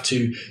hiring. We have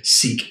to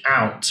seek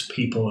out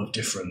people of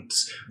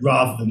difference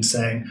rather than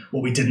saying,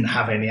 well, we didn't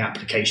have any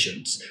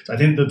applications. So I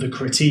think that the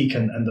critique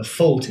and the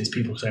fault is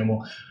people saying,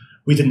 well,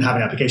 we didn't have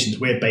any applications.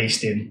 We're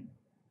based in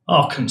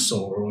Arkansas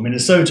or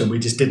Minnesota. We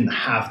just didn't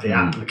have the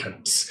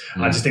applicants.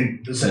 I just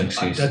think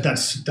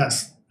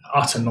that's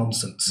utter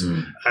nonsense.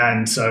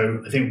 And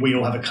so I think we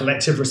all have a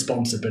collective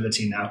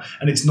responsibility now.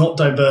 And it's not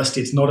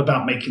diversity. It's not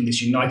about making this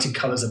United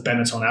Colors of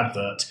Benetton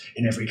advert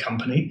in every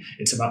company.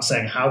 It's about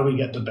saying, how do we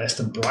get the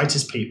best and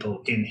brightest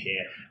people in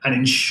here and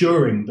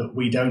ensuring that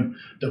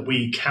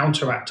we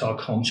counteract our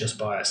conscious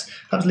bias.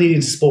 Perhaps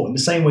leading to sport in the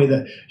same way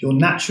that you'll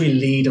naturally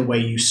lead a way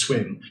you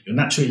swim. You'll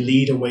naturally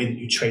lead a way that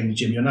you train in the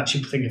gym. You'll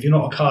naturally think, if you're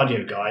not a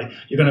cardio guy,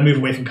 you're going to move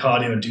away from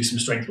cardio and do some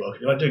strength work.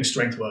 If you're not doing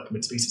strength work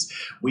mid species,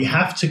 we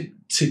have to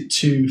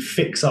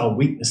fix our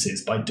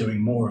weaknesses by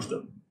doing more of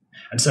them.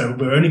 And so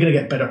we're only going to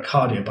get better at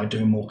cardio by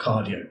doing more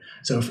cardio.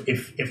 So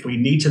if we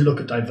need to look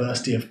at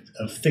diversity of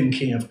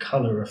thinking, of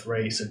color, of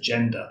race, of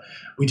gender,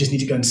 we just need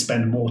to go and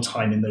spend more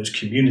time in those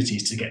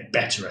communities to get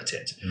better at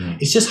it.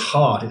 It's just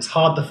hard. It's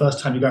hard the first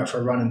time you go out for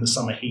a run in the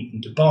summer heat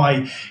in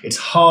Dubai. It's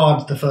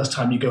hard the first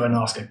time you go and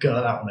ask a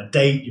girl out on a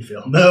date. You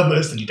feel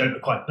nervous and you don't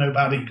quite know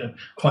about it. You haven't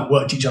quite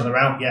worked each other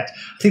out yet.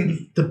 I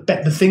think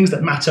the things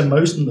that matter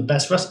most and the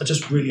best for us are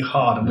just really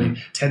hard, and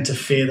we tend to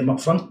fear them up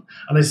front.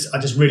 And I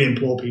just really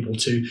implore people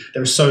to,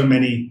 there's so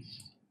many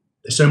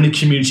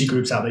community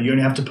groups out there. You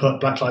only have to put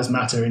Black Lives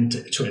Matter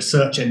into a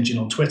search engine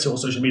on Twitter or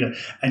social media,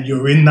 and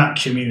you're in that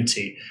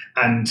community.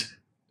 And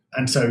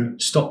so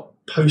stop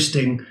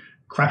posting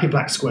crappy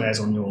black squares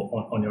on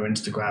your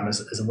Instagram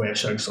as a way of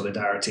showing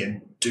solidarity,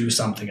 and do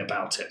something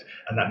about it.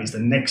 And that means the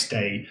next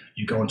day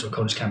you go onto a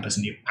college campus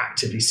and you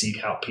actively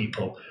seek out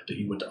people that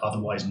you would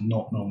otherwise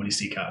not normally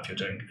seek out if you're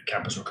doing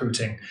campus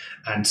recruiting,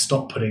 and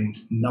stop putting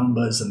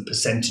numbers and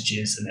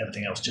percentages and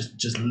everything else.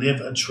 Just live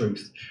a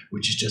truth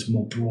which is just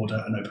more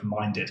broader and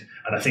open-minded.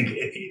 And I think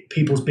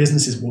people's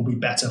businesses will be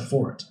better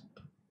for it.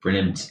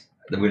 Brilliant.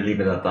 We'll leave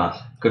it at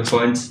that. Good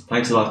point.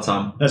 Thanks a lot,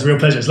 Tom. That's a real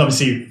pleasure. It's lovely to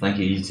see you. Thank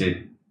you. You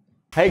too.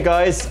 Hey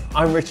guys,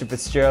 I'm Richard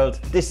Fitzgerald.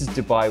 This is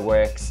Dubai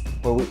Works,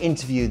 where we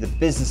interview the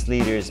business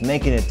leaders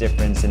making a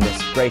difference in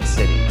this great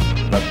city.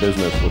 That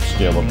business with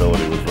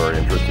scalability was very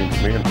interesting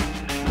to me.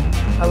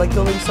 I like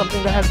building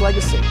something that has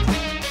legacy.